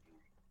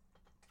 nigga.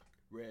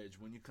 Reg,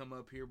 when you come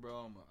up here,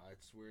 bro, I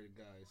swear to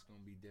God, it's gonna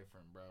be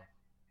different, bro.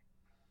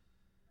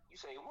 You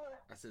say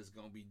what? I said it's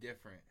gonna be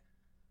different.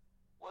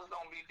 What's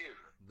gonna be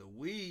different? The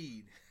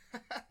weed.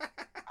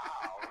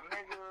 Oh,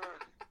 nigga,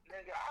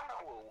 I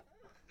know.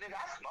 Nigga,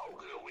 I smoke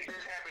good. We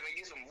just happen to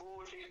get some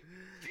bullshit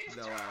this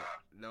time.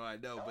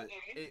 I know, but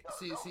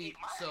see.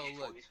 So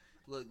look.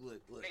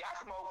 Nigga, I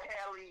smoke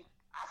Cali.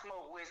 I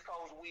smoke West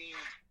Coast weed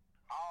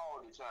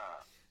all the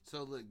time.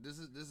 So look, this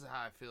is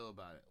how I feel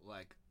about it.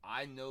 Like,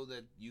 I know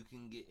that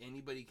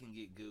anybody can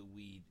get good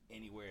weed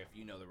anywhere if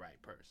you know the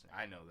right person.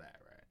 I know that,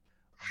 right?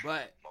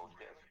 But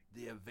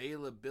the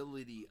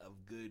availability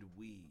of good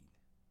weed,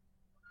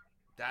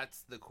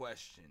 that's the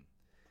question.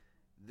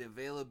 The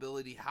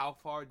availability, how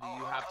far do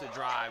you have to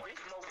drive?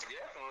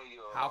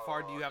 How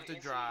far do you have to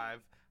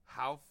drive?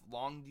 How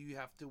long do you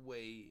have to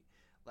wait?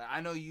 Like, I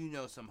know you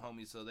know some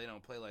homies, so they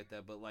don't play like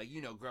that. But, like,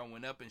 you know,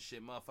 growing up and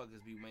shit,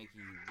 motherfuckers be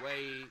making you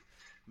wait,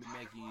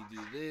 making you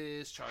do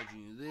this,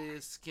 charging you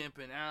this,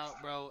 skimping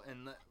out, bro.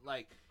 And,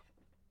 like,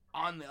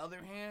 on the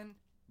other hand,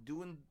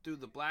 doing through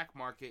the black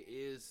market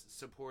is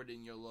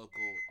supporting your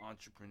local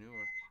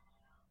entrepreneur.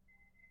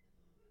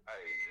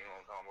 Hey, you know what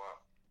I'm talking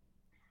about?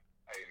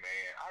 Hey,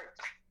 man, I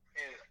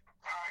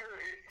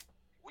heard it.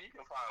 Well, you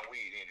can find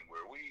weed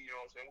anywhere. Weed, you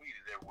know what I'm saying? Weed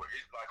is everywhere.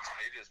 It's like,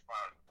 they just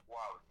find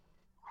quality.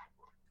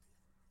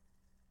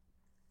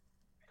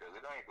 Because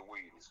it ain't the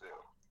weed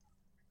itself.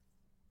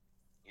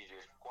 It's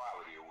just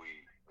quality of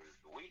weed.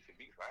 The weed can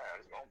be fine.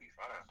 It's going to be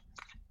fine.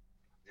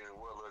 Just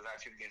whether or not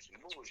you get some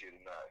bullshit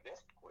or not. That's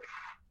the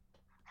question.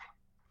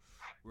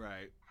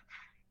 Right.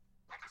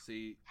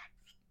 See.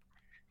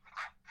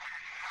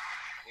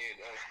 Yeah,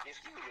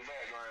 excuse the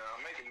background.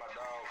 I'm making my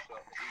dog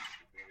stuff to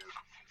eat.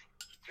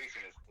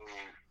 Fixing his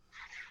food.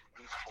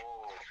 He's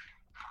spoiled.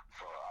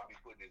 So I'll be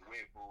putting his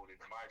wet food in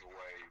the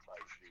microwave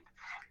type shit.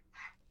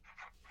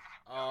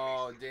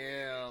 Oh,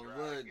 damn.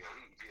 Look.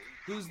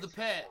 Who's the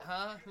pet,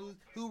 huh?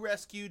 Who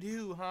rescued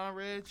who, huh,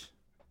 Reg?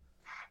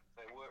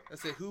 Say what? I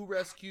said, who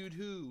rescued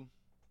who?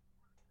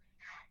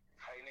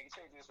 Hey, nigga,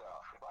 check this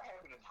out. If I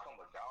happen to become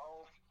a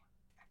dog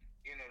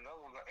in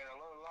another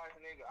life,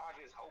 nigga, I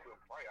just hope and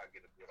pray I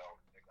get a good old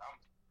nigga. I'm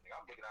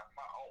looking out for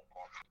my own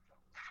function.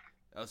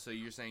 Oh, so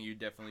you're saying you'd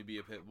definitely be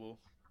a pit bull?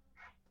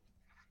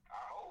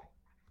 I hope.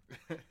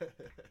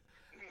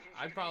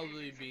 I'd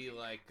probably be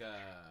like,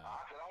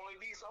 I could only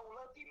be so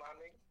lucky, my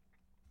nigga.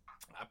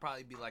 I'd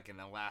probably be like an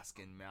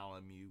Alaskan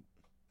Malamute.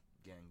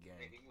 Gang.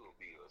 Nigga, you would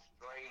be a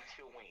straight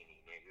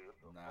Chiweenie, nigga.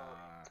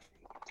 Nah.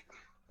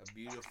 A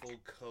beautiful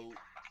coat.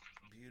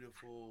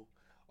 Beautiful.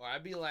 Or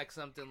I'd be like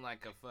something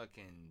like a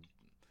fucking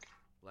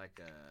like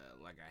a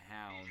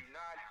hound.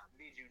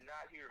 Did you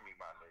not hear me,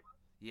 my nigga?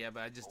 Yeah,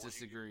 but I just Or was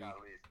you disagree. not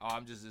listening? Oh,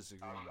 I'm just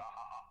disagreeing. You said,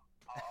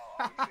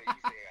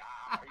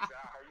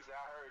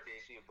 I heard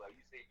that shit, but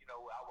you said, you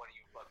know what, I wasn't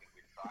even fucking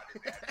with it, so I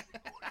just had to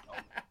record it.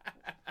 Okay.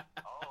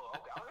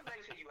 I want to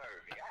make sure you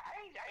heard me.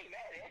 I ain't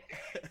mad at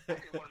that.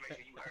 I just want to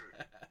make sure you heard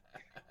me.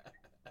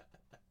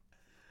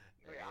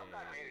 Yeah, I'm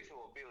not mad at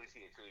your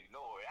ability to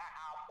ignore it.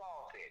 I'll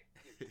pause it.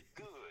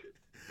 Good.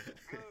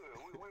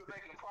 We were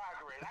making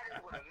progress. I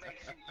just want to make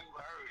sure you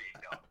heard it,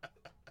 though.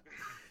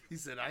 He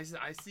said, I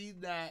see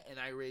that,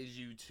 and I raise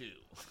you too.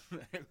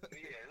 Yeah,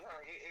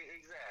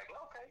 exactly.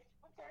 Okay.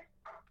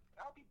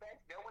 I'll be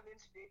back. That one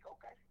didn't stick.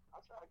 Okay.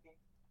 I'll try again.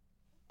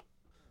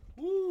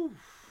 Woo!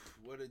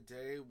 What a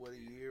day, what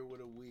a year,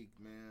 what a week,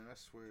 man. I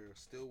swear,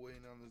 still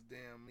waiting on this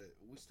damn...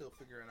 We still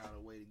figuring out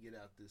a way to get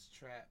out this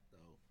trap,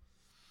 though.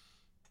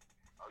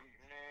 Oh,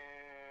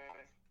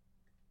 man.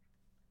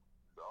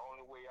 The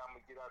only way I'm going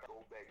to get out is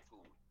go back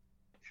to it.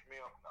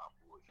 Smell? Nah,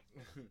 bullshit.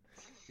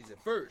 He said,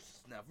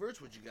 first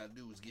what you gotta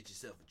do is get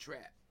yourself a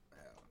trap. You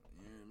know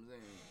what I'm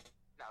saying?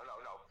 No.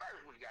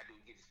 First what you gotta do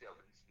is get yourself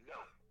a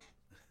snow.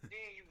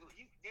 then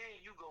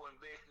you go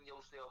invest in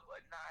yourself a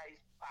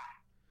nice pot.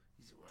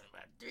 He said, what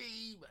about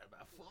 3? What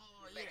about 4?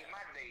 Back in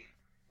my day,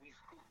 we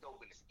scooped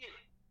open the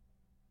skillet.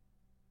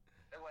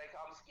 That's why they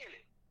call it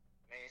skillet.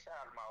 Man, shout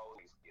out to my old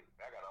skillet.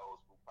 I got an old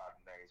school pot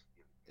named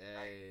Skillet.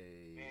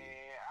 Hey.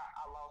 Man,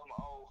 I lost my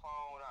old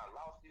phone. I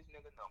lost this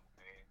nigga number,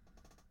 man.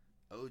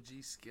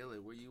 OG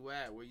Skillet, where you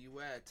at?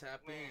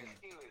 Tap Man, in.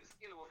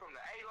 Skillet was from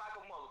the A like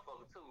a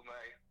motherfucker too,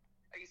 man.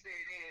 He said,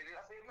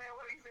 I said, man,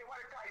 what he said? Why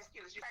they call you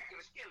Skillet? She back in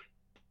the Skillet.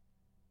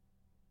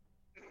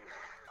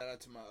 Shout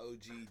out to my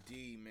OG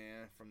D,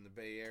 man, from the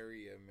Bay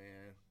Area,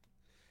 man.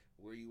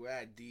 Where you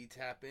at, D?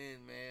 Tap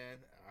in,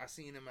 man. I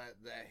seen him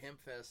at that Hemp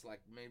Fest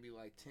maybe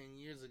 10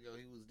 years ago.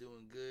 He was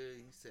doing good.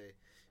 He said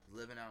he's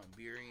living out in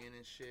Burien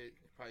and shit.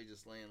 Probably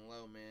just laying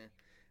low, man.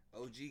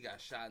 OG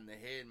got shot in the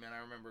head, man. I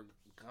remember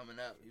coming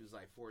up. He was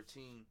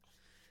 14.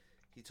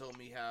 He told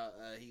me how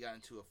he got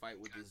into a fight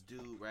with this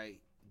dude,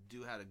 right?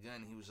 Dude had a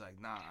gun. He was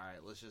like, nah, all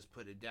right, let's just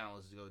put it down.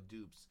 Let's go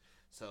dupes.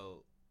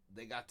 So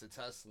they got to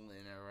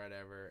tussling or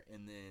whatever,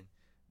 and then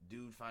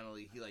dude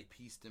finally, he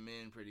pieced him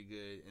in pretty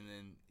good, and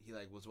then he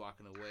was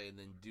walking away, and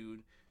then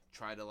dude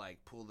tried to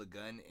pull the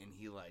gun, and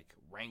he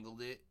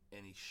wrangled it,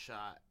 and he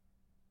shot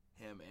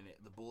him, and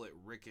the bullet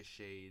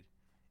ricocheted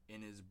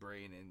in his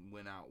brain and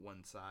went out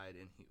one side,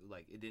 and he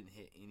it didn't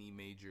hit any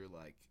major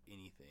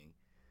anything.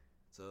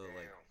 So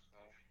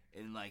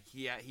and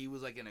he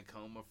was in a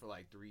coma for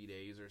 3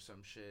 days or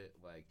some shit,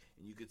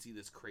 and you could see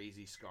this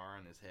crazy scar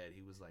on his head.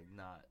 He was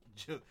not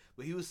joke,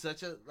 but he was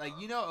such a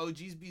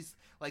OGs be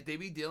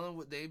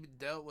they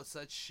dealt with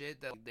such shit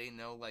that they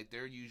know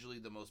they're usually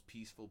the most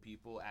peaceful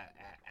people at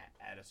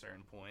a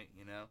certain point,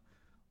 Oh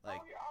no,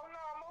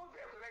 most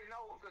definitely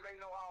because they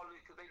know all this,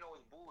 because they know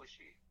it's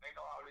bullshit. They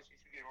know all this shit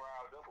you getting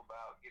riled up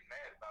about, getting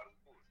mad about is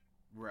bullshit.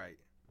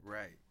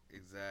 Right,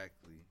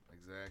 exactly, and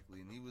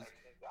he was.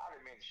 I'd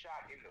have been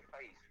shot in the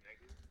face,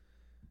 nigga,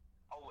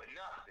 over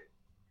nothing.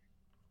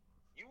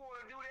 You want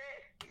to do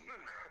that?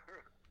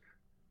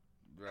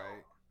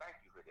 Right. No,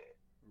 thank you for that.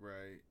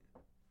 Right.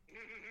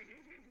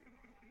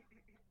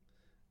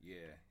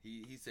 Yeah,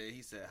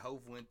 he said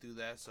Hove went through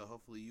that, so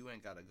hopefully you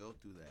ain't gotta go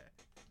through that.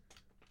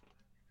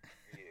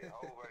 Yeah,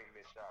 Hove ain't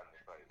been shot in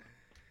the face.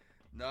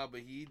 No,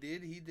 but he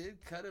did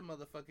cut a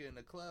motherfucker in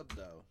the club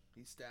though.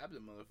 He stabbed a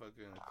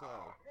motherfucker in the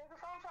club. Nigga,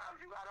 sometimes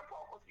you gotta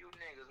poke a few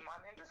niggas, my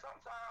nigga.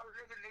 Sometimes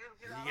niggas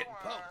get out He getting of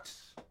line.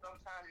 poked.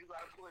 Sometimes you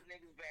gotta put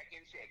niggas back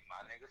in check,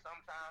 my nigga.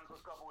 Sometimes a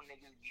couple of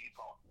niggas get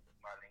poked,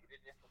 my nigga.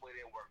 That's just the way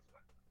that works,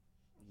 man.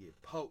 You get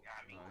poked.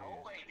 I mean,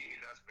 Hove ain't did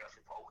nothing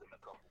special poking a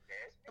couple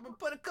cats. I'm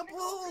gonna put a couple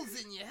holes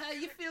in you. How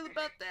you feel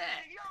about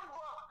that? Young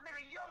Buck,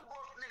 nigga,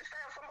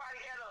 found somebody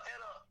at a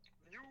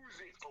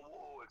music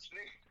awards,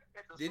 nigga.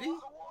 At the Did he?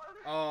 Source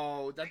Awards.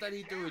 Oh, I thought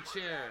he threw a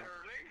chair.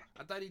 Nigga.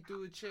 I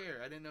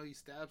didn't know he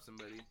stabbed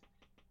somebody.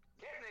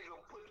 That nigga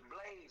put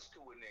blades to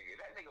a nigga.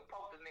 That nigga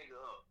poked a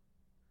nigga up.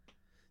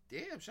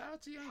 Damn, shout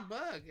out to Young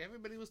Buck.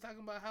 Everybody was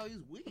talking about how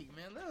he's weak,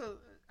 man.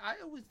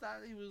 I always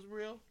thought he was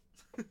real.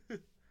 Hey,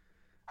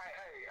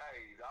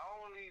 the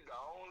only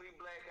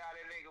black guy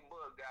that nigga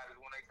Buck got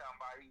is when they talking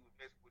about he was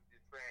messing with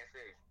this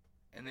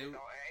transsexual. And they, I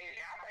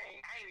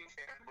ain't even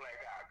saying black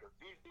guy, because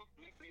do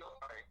your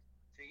thing.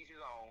 To each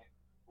his own.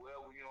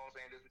 Well, you know what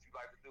I'm saying? That's what you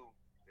like to do.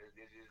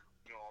 This is,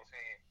 you know what I'm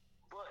saying?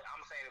 But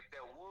I'm saying if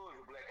there was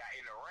a black guy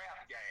in the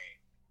rap game,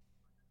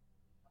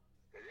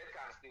 cause that's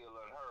kind of still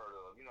unheard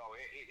of. You know,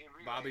 it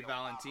really Bobby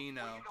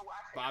Valentino.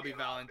 Bobby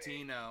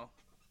Valentino.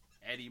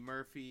 Eddie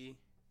Murphy.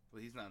 Well,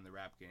 he's not in the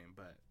rap game,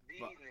 but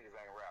These niggas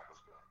ain't rappers,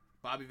 though.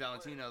 Bobby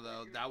Valentino,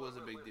 though, that was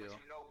a big deal.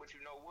 But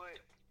you know what?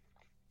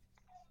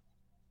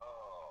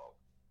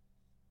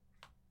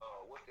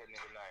 What's that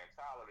nigga name?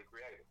 Tyler, the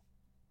Creator.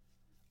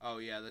 Oh,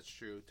 yeah, that's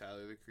true.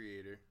 Tyler, the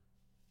Creator.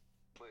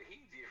 But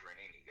he's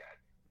different, ain't he, guy?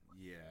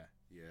 Yeah.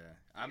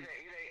 It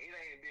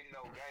ain't been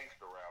no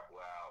gangster rap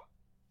out.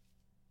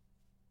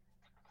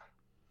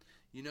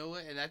 You know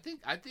what? And I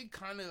think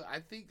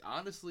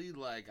honestly,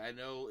 like, I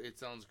know it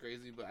sounds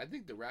crazy, but I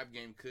think the rap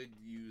game could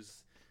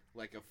use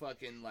like a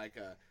fucking like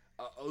a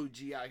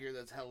OG out here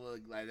that's hella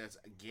like that's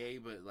gay,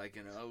 but like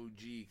an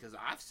OG. Because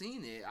I've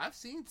seen it. I've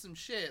seen some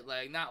shit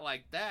like not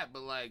like that,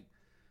 but like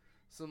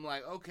some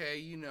like okay,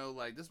 you know,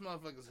 like this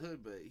motherfucker's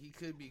hood, but he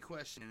could be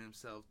questioning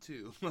himself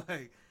too.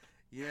 Like,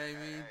 you know what I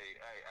mean? Hey,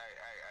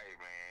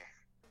 man,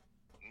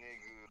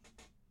 nigga,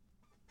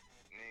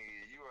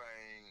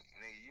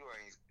 you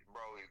ain't,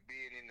 bro.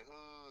 Being in the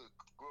hood,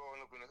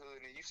 growing up in the hood,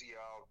 and you see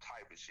all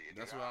type of shit.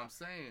 That's nigga. what I'm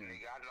saying.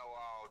 Nigga, I know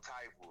all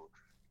type of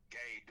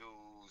gay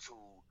dudes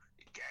who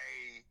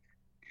gay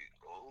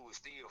or who would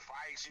still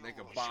fight you. They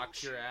could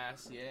box your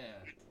ass,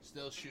 yeah.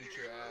 Still shoot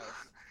your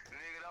ass.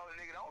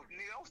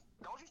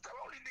 Don't you step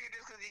on this nigga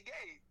just because he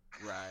gay.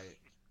 Right.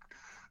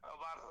 I'm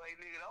about to say,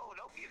 nigga,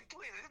 don't get it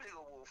twisted. This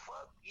nigga will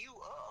fuck you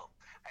up.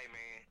 Hey,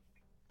 man,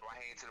 right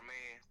hand to the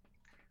man.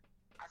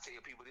 I tell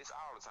people this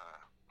all the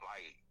time.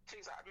 Like,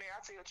 chicks, I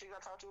tell chicks I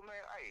talk to,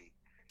 man, hey,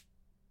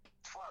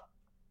 fuck,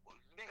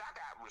 nigga, I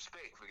got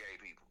respect for gay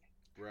people.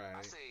 Right.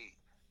 I say,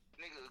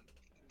 nigga,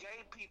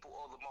 gay people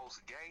are the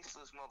most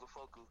gangsters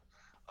motherfucker.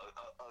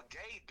 A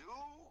gay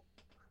dude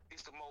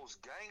is the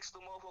most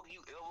gangster motherfucker you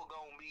ever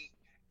gonna meet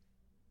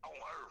on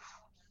earth.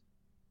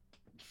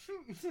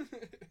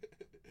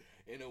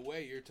 In a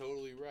way, you're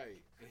totally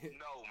right.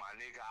 No, my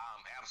nigga,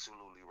 I'm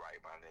absolutely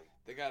right, my nigga.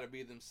 They gotta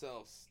be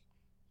themselves.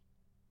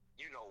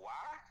 You know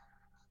why?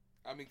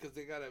 I mean, cause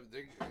they're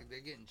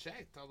getting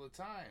checked all the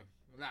time.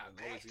 Not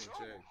always getting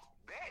checked.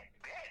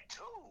 That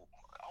too.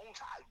 On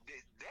top,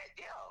 that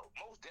yeah,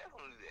 most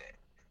definitely that.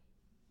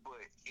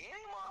 But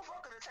any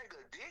motherfucker to take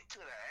a dick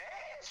to the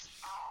ass,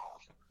 oh,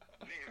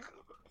 nigga,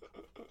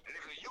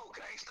 you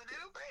gangster than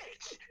a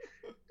bitch.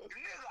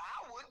 Nigga,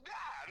 I would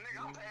die.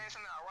 Nigga, I'm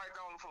passing out right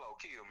on the floor.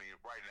 Kill me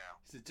right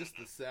now. It's just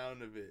the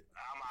sound of it.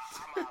 I'm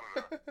out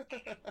of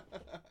there.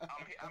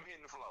 I'm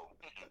hitting the floor.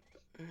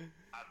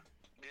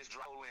 Just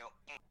drove in.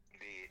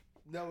 Dead.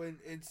 No,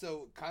 and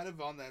so kind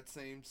of on that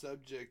same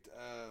subject,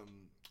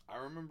 I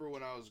remember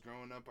when I was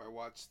growing up, I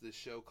watched this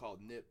show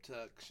called Nip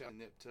Tuck. Shout out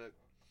Nip Tuck.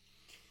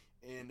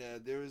 And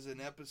there was an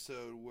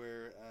episode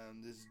where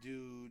this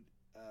dude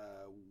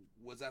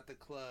was at the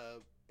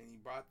club and he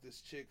brought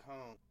this chick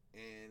home,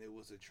 and it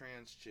was a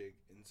trans chick,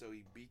 and so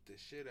he beat the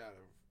shit out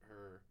of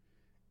her.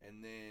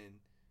 And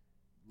then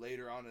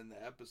later on in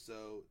the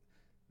episode,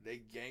 they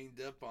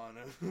ganged up on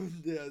him.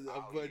 They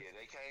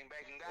came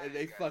back and got and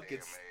they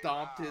fucking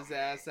stomped his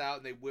ass out,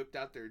 and they whipped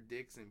out their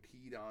dicks and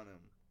peed on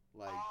him.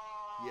 Like,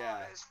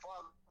 yeah.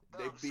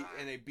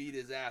 They beat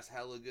his ass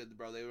hella good,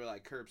 bro. They were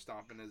like curb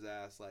stomping his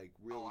ass like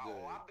real good.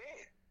 Oh, I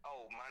bet.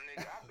 Oh,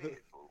 my nigga, I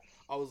bet, fool.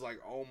 I was like,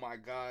 oh my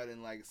god,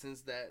 and like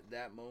since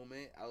that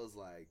moment, I was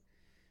like,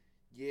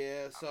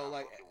 yeah. So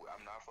like,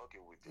 I'm not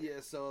fucking with that.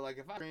 Yeah. So like,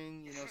 if I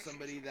bring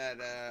somebody that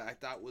I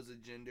thought was a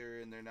gender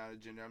and they're not a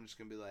gender, I'm just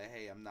gonna be like,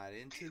 hey, I'm not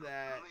into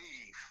that.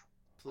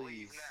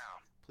 Please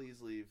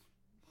leave.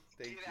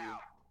 Thank you.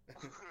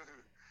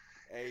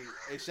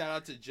 Hey, shout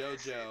out to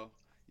JoJo.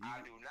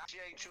 I do not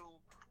appreciate you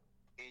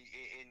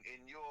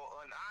in your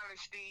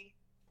unhonesty.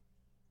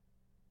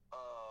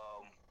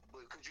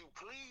 But could you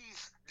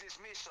please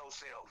dismiss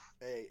yourself?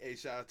 Hey,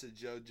 shout out to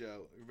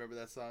JoJo. Remember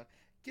that song?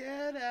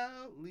 Get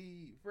out,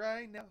 leave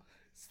right now.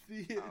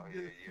 Yeah,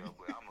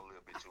 but I'm a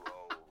little bit too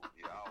old.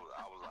 Yeah, I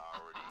was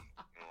already,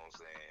 you know what I'm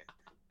saying?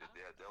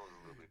 That was a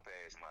little bit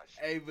past my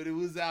shit. Hey, but it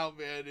was out,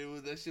 man.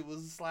 That shit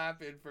was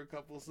slapping for a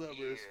couple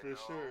summers for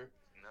sure.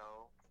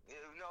 No,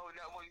 that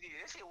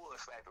shit was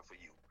slapping for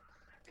you.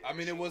 I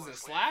mean, it wasn't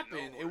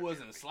slapping. It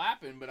wasn't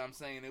slapping, but I'm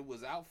saying it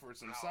was out for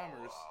some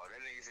summers. Oh,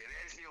 that nigga said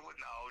that shit was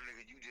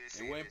nigga. You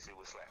just said that shit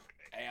was slapping.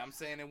 Hey, I'm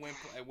saying it went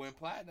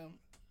platinum.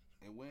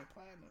 It went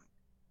platinum.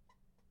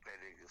 That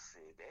nigga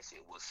said that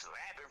shit was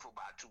slapping for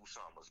about 2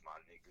 summers, my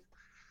nigga.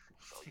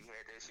 So you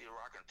had that shit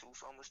rocking 2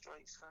 summers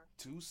straight, son?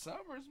 2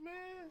 summers,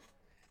 man.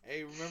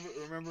 Hey,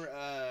 remember,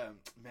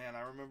 man,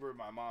 I remember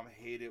my mom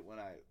hated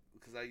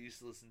because I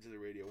used to listen to the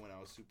radio when I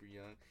was super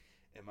young,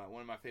 and one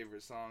of my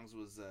favorite songs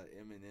was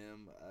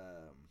Eminem.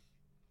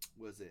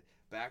 Was it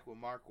Back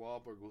when Mark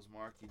Wahlberg was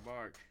Marky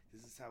Mark?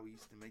 This is how we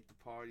used to make the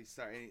party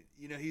start. And,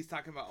 he's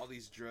talking about all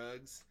these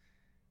drugs,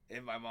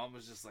 and my mom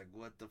was just like,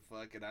 "What the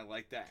fuck?" And I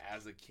liked that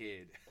as a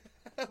kid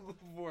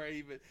before I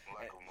even.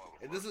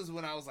 And this is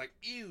when I was like,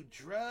 "Ew,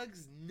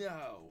 drugs?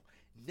 No,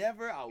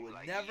 never. I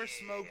would never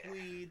smoke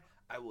weed.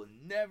 I will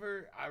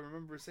never." I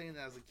remember saying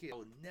that as a kid. I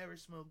would never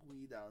smoke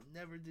weed. I'll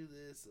never do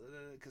this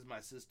because my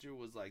sister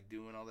was like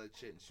doing all that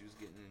shit and she was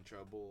getting in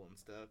trouble and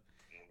stuff.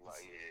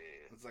 Like,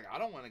 yeah. It's like I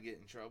don't want to get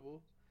in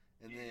trouble.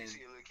 And then you see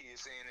a little kid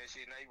saying that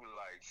shit, now you be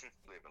like,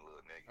 "Living,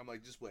 little nigga." I'm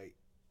like, just wait.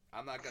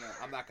 I'm not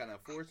gonna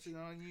force it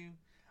on you.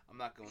 I'm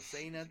not gonna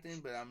say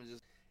nothing, but I'm just.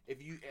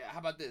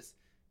 How about this?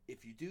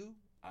 If you do,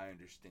 I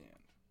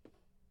understand.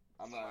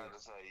 I'm not.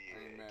 I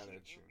ain't mad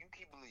at you. You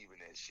keep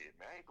believing that shit,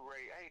 man. I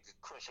hate to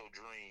crush your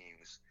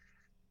dreams,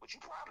 but you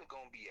probably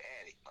gonna be an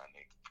addict, my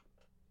nigga,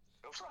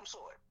 of some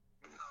sort.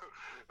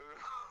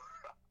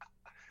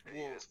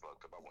 Yeah, that's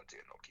fucked up. I wouldn't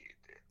tell no kid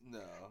that.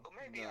 No. But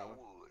maybe I no.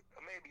 would.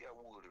 Maybe I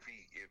would if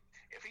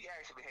he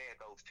actually had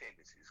those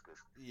tendencies.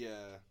 Cause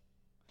Yeah.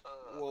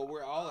 Well,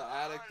 we're all an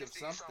addict of honesty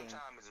something.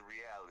 sometimes is a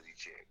reality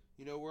check.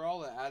 You know, we're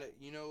all an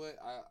addict. You know what?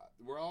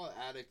 We're all an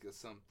addict of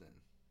something.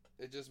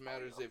 It just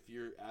matters if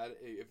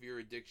your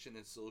addiction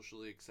is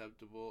socially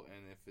acceptable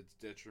and if it's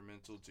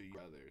detrimental to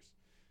others.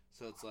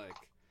 So it's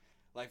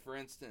like for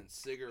instance,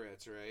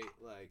 cigarettes, right?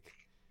 Like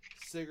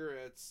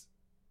cigarettes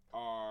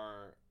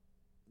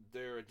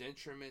they're a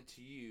detriment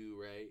to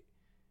you, right?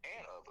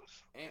 And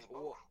others. And It's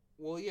both.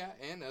 well, yeah,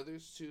 and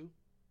others too.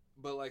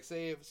 But like,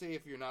 say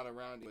if you're not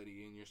around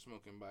anybody and you're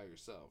smoking by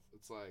yourself,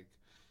 it's like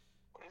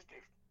It's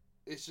different.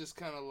 it's just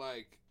kind of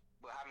like,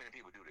 But how many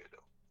people do that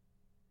though?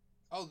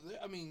 oh,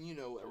 I mean, you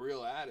know,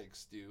 real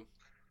addicts do.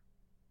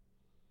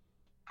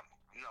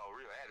 No,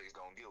 real addicts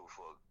don't give a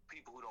fuck.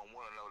 People who don't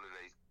want to know that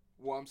they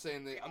Well, I'm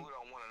saying people who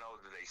don't want to know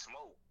that they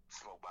smoke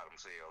by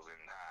themselves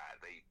and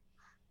hide.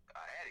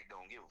 An addict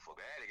don't give a fuck.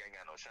 An addict ain't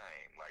got no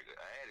shame. Like an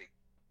addict,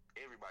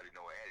 everybody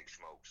know an addict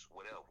smokes,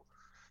 whatever.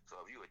 So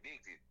if you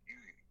addicted,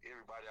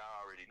 everybody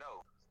already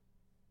know.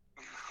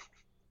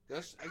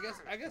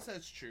 I guess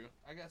that's true.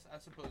 I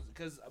suppose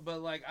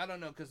but like I don't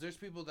know, because there's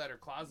people that are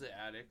closet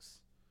addicts.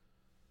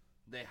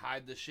 They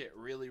hide the shit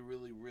really,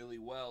 really, really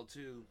well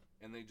too,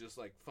 and they just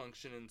like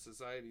function in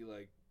society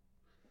like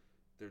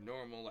they're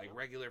normal, like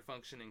regular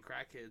functioning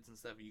crackheads and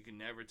stuff. You can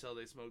never tell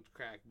they smoked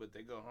crack, but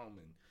they go home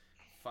and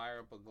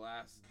fire up a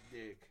glass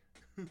dick.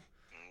 Yeah,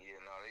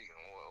 no,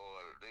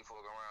 they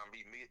fuck around and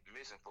be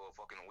missing for a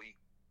fucking week,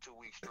 2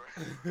 weeks straight.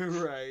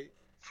 Right.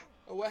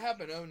 Oh, what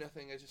happened? Oh,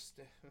 nothing. I just.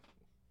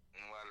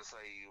 Well, to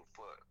say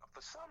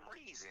for some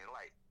reason,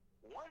 like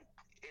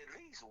at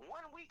least 1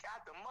 week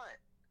out the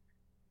month,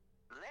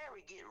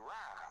 Larry get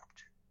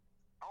robbed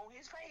on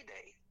his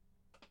payday.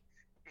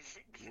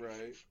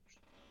 Right.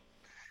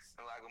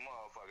 Like a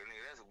motherfucker,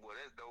 nigga. That's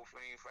dope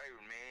fiend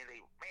favorite, man.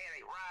 They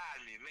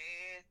robbed me,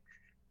 man.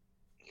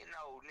 You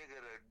know, nigga,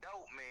 the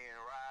dope man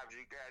robbed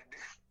you,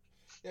 goddamn.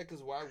 Yeah,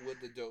 because why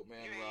would the dope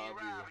man rob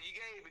you? You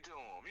gave it to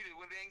him. You just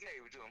went there and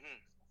gave it to him.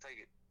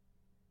 Take it.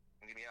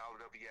 Give me all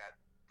the dope you got.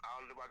 All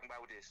the dope I can buy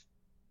with this.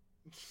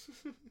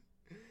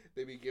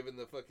 They be giving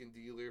the fucking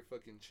dealer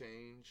fucking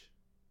change.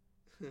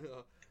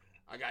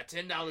 I got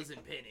 $10 in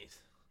pennies.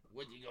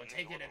 What you gonna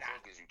take it or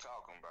not? What the fuck is you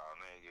talking about,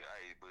 nigga?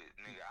 Hey, but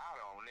nigga,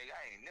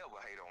 I ain't never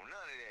hate on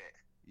none of that.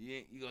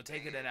 You gonna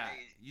take it or not?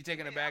 You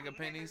taking a bag of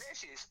pennies? That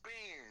shit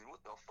spins.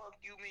 What the fuck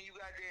you mean you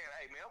got there?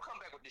 Hey man, don't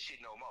come back with this shit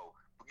no more.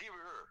 But give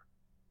it her.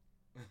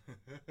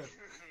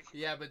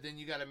 Yeah, but then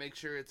you gotta make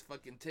sure it's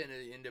fucking 10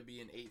 and it end up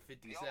being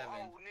 857.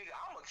 Oh, nigga,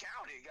 I'ma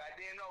count it,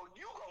 goddamn. No,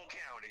 you gonna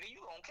count it. You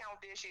gonna count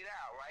that shit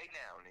out right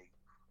now, nigga.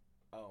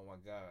 Oh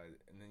my god!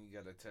 And then you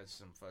gotta touch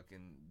some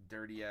fucking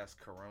dirty ass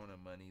Corona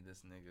money.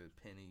 This nigga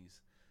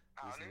pennies.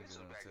 Oh, nigga, this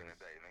was back in the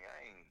day, nigga. I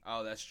ain't.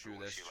 Oh, that's true.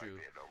 That's shit true.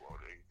 Like that, no more,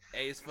 nigga.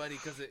 Hey, it's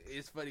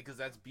funny because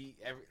that's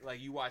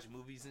like you watch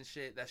movies and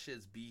shit. That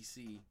shit's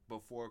BC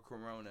before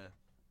Corona,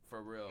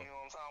 for real. You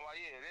know what I'm talking about?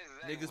 Yeah, this is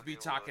exactly Niggas be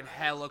what it talking was.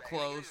 hella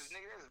close.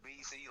 Nigga, this is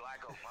BC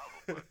like a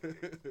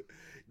motherfucker.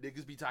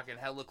 Niggas be talking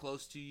hella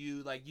close to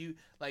you, like you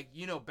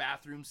know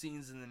bathroom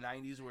scenes in the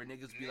 90s where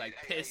niggas be like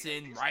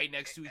pissing right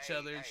next to each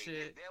other and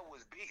shit. That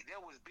was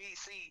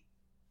BC,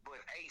 but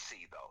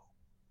AC though.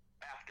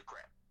 After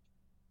crack.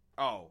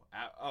 Oh,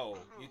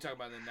 you talking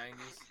about the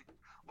 90s?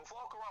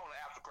 Before Corona,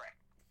 after crack.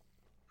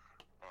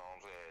 You know what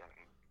I'm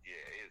saying?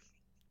 Yeah, it's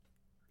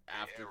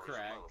after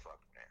crack.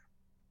 Motherfucker, man.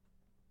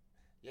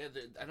 Yeah,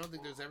 I don't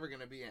think there's ever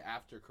gonna be an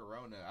after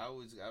Corona.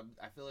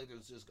 I feel like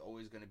there's just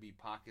always gonna be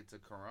pockets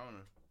of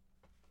Corona.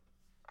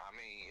 I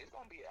mean, it's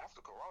gonna be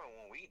after Corona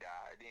when we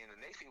die. Then the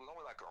next people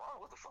gonna be like,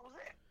 Corona, what the fuck was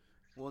that?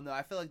 Well, no,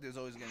 I feel like there's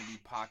always gonna be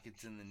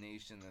pockets in the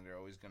nation that are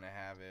always gonna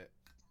have it.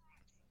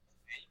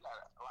 And you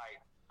gotta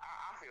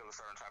I feel a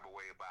certain type of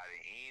way about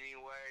it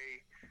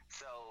anyway.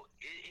 So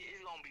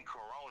it's gonna be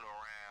Corona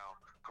around.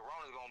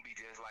 Corona's gonna be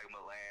just like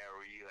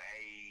malaria,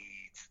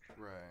 AIDS,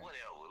 right?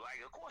 Whatever.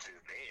 Like, of course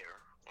it's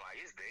there. Like,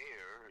 it's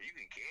there. You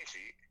can catch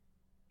it.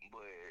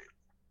 But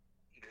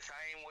the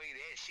same way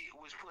that shit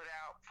was put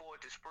out for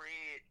it to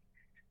spread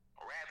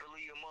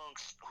rapidly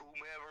amongst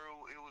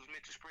whomever it was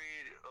meant to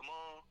spread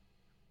among,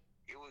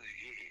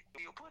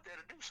 you'll put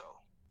there to do so.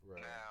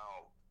 Right.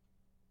 Now,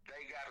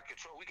 we got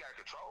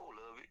control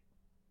of it.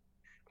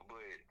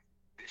 But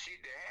the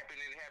shit that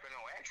happened didn't happen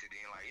on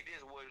accident. Like, it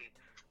just wasn't,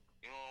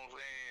 you know what I'm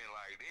saying?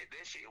 Like,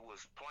 that shit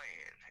was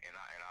planned. And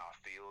I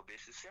feel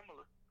this is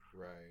similar.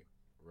 Right.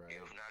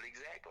 If not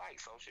exact like,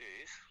 so shit.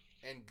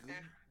 And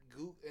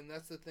goop, and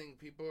that's the thing.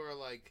 People are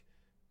like,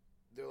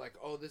 they're like,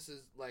 oh, this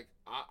is like,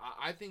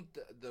 I think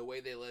the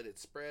way they let it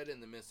spread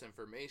and the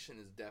misinformation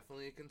is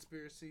definitely a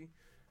conspiracy.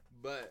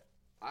 But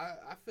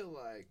I feel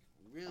like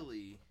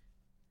really,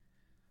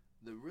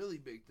 the really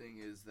big thing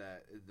is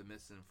that the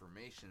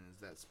misinformation is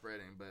that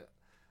spreading. But,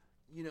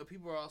 you know,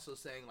 people are also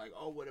saying like,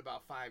 oh, what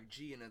about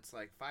 5G? And it's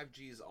like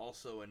 5G is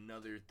also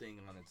another thing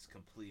on its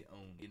complete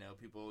own. You know,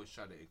 people always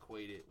try to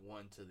equate it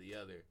one to the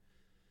other.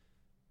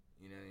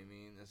 You know what I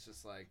mean? It's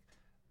just like,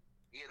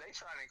 Yeah, they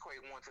trying to equate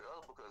one to the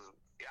other because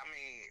I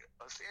mean,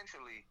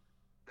 essentially,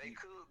 they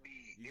could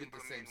be you get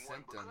the same implementing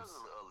one because symptoms.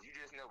 of the other. You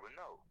just never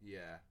know.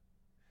 Yeah.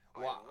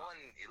 Like Well,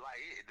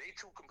 they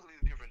two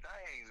completely different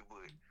things,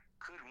 but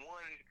could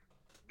one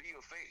be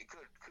a fake?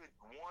 Could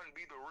one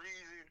be the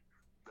reason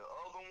the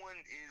other one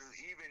is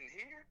even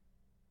here?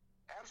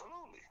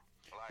 Absolutely.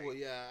 Like, well,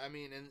 yeah. I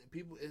mean, and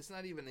people, it's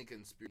not even a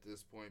conspiracy at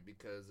this point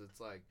because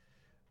it's like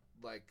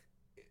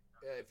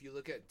if you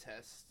look at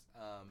tests,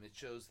 it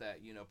shows that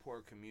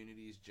poor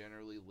communities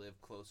generally live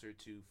closer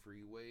to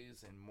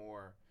freeways and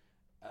more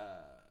I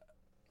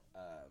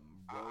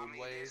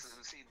mean, roadways.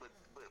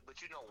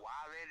 but you know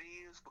why that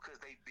is? Because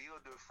they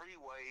build the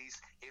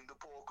freeways in the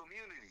poor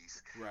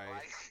communities. Right.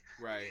 Like,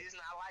 Right. It's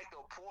not like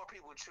the poor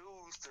people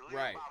choose to live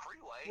Right. by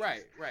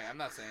freeways. Right. I'm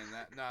not saying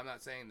that. No, I'm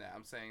not saying that.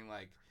 I'm saying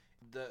like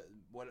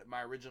what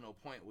my original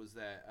point was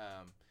that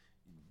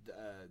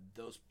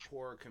those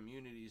poor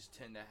communities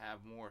tend to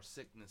have more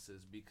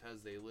sicknesses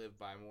because they live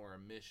by more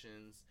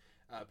emissions.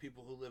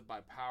 People who live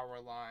by power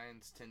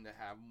lines tend to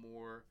have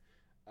more.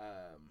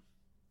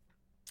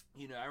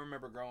 I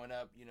remember growing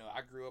up.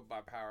 I grew up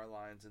by power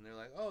lines, and they're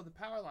like, "Oh, the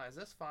power lines,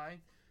 that's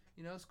fine.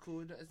 It's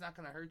cool. It's not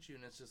gonna hurt you."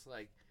 And it's just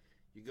like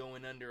you're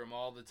going under them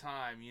all the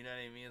time. You know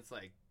what I mean? It's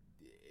like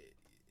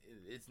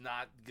it's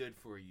not good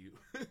for you.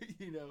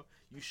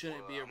 You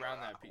shouldn't be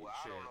around that shit.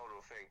 I don't know the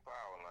effect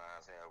power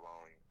lines have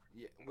on you.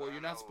 Yeah, well,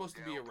 you're not supposed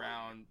to be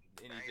around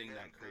anything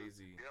that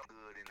crazy. They're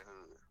good in the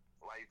hood.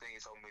 Why you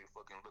think so many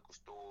fucking liquor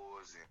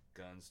stores and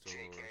gun stores,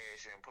 check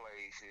cashing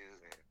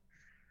places and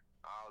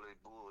all this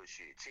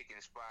bullshit,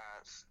 chicken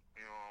spots?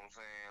 You know what I'm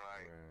saying?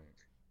 Like,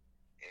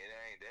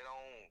 right.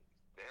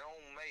 They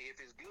don't make,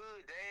 if it's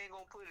good, they ain't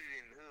gonna put it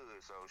in the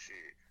hood. So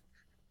shit,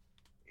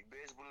 you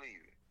best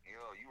believe it.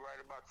 You right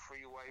about the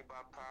freeway,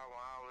 about power,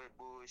 all that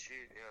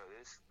bullshit. Yeah,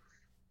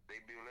 they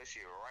build that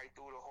shit right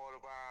through the heart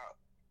of our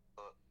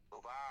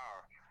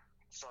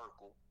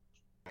circle,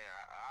 and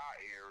our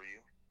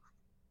area,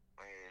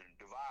 and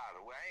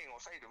divided. Well, I ain't gonna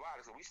say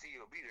divided, so we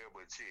still be there,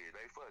 but shit,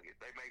 they fuck it.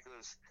 They make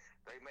us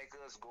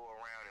go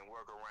around and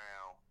work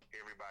around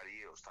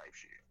everybody else type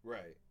shit.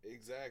 Right,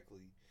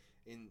 exactly.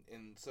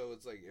 And so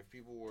it's like if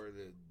people were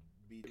to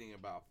be thinking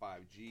about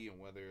 5G and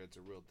whether it's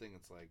a real thing,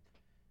 it's like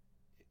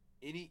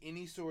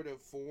any sort of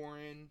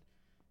foreign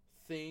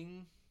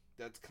thing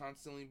that's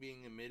constantly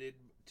being emitted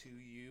to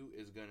you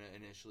is gonna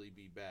initially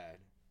be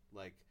bad.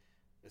 Like,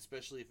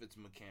 especially if it's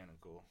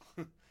mechanical.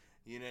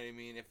 You know what I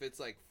mean? If it's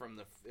like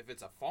if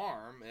it's a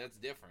farm, that's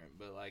different.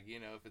 But like,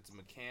 if it's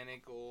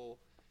mechanical,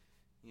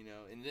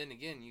 and then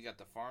again, you got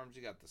the farms,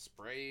 you got the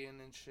spraying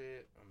and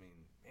shit. I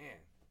mean,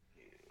 man.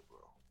 Yeah,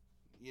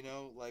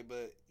 bro.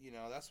 But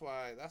that's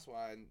why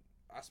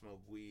I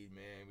smoke weed,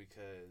 man,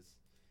 because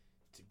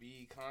to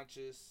be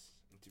conscious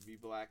and to be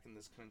black in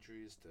this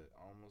country is to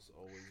almost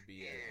always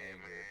be at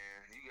anger.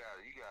 Man, you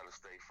gotta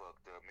stay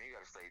fucked up, man. You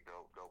gotta stay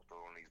doped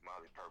on these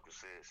Molly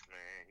Percocets,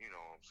 man. You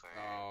know what I'm saying?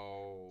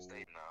 Oh,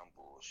 stay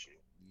bullshit.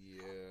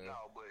 Yeah.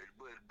 No, but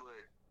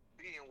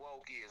being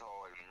woke is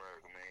hard in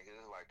America, man. Cause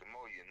it's like the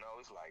more you know,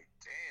 it's like,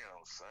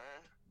 damn,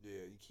 son.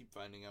 Yeah, you keep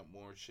finding out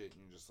more shit,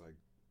 and you're just like,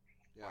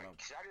 yeah. Like,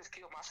 should I just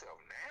kill myself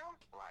now?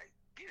 Like,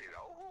 get it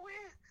over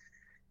with?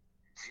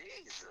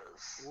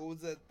 Jesus. What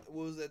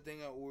was that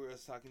thing we were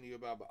talking to you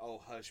about? Oh,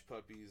 hush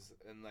puppies,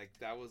 and like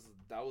that was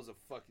a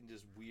fucking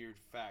just weird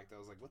fact. I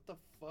was like, what the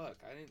fuck?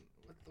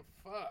 What the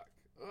fuck?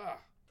 Ugh.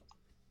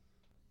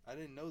 I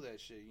didn't know that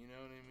shit. You know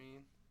what I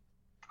mean?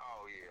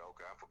 Oh yeah,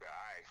 okay.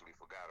 I actually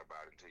forgot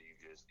about it until you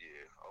just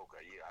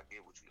okay, yeah, I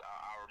get what you.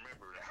 I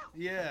remember now.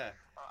 Yeah.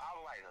 I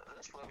was like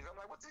hush puppies. I'm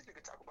like, what's this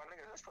nigga talking about?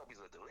 Nigga, hush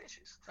puppies are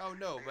delicious. Oh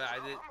no, but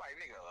I didn't. I'm like,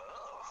 nigga,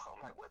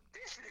 I'm like, what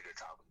this nigga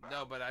talking about?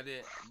 No, but I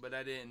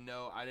didn't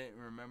know. I didn't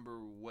remember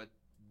what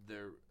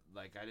their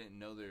I didn't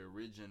know the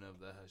origin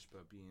of the hush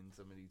puppy, and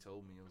somebody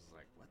told me. I was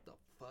like, what the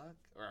fuck?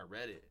 Or I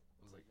read it.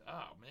 I was like,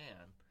 oh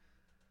man.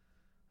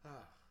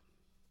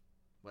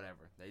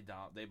 Whatever. They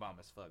bomb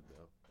as fuck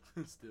though.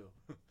 Still.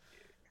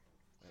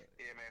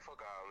 Yeah, man.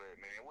 Fuck all that,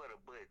 man. What a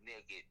butt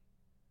naked.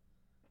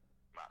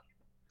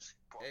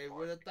 Hey,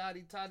 what a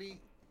toddy.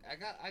 I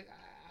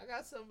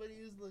got somebody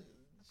who's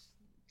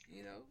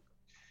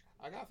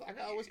I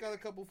always got a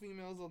couple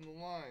females on the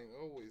line,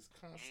 always,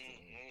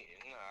 constantly.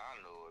 Nah, I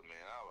know it,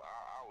 man.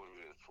 I was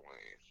just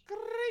playing.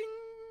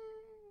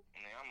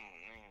 Man,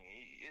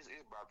 it's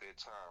about that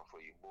time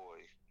for you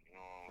boys. You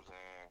know what I'm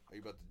saying? Are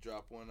you about to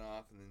drop one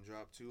off and then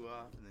drop two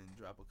off and then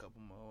drop a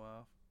couple more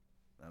off?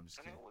 I'm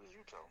just kidding. What are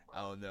you talking about?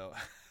 Oh no.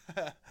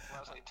 Well, I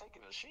was like,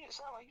 taking a shit.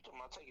 Sound like you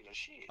talking about taking a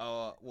shit.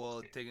 Oh,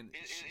 well, taking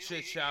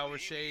shit, shower,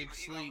 shave,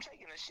 sleep. I'm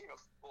taking a shit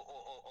or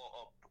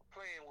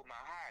playing with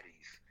my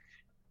hotties.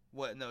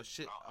 What? No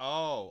shit.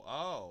 Oh.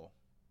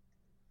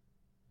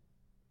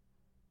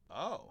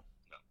 No,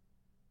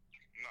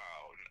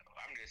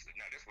 I'm just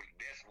that's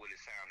what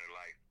it sounded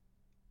like.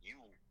 You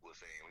were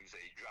saying when you say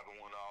you dropping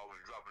one off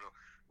and dropping them.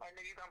 Like,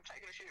 nigga, I'm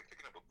taking a shit and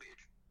picking up a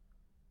bitch.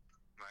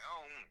 Like, I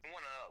don't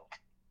want to.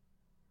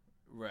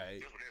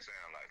 Right. That's what it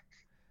sound like.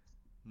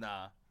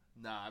 Nah.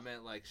 I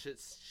meant like shit,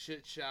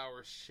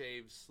 shower,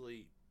 shave,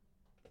 sleep.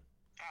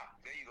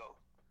 There you go.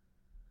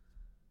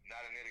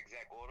 Not in that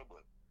exact order,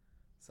 but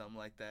something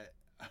like that.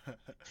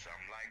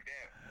 something like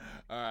that.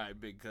 All right,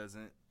 big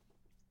cousin.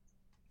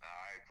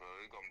 Alright, so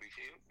it's gonna be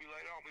shit. It'll be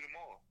later on, be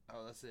tomorrow.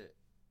 Oh, that's it.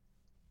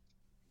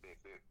 Bet.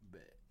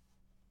 Bet.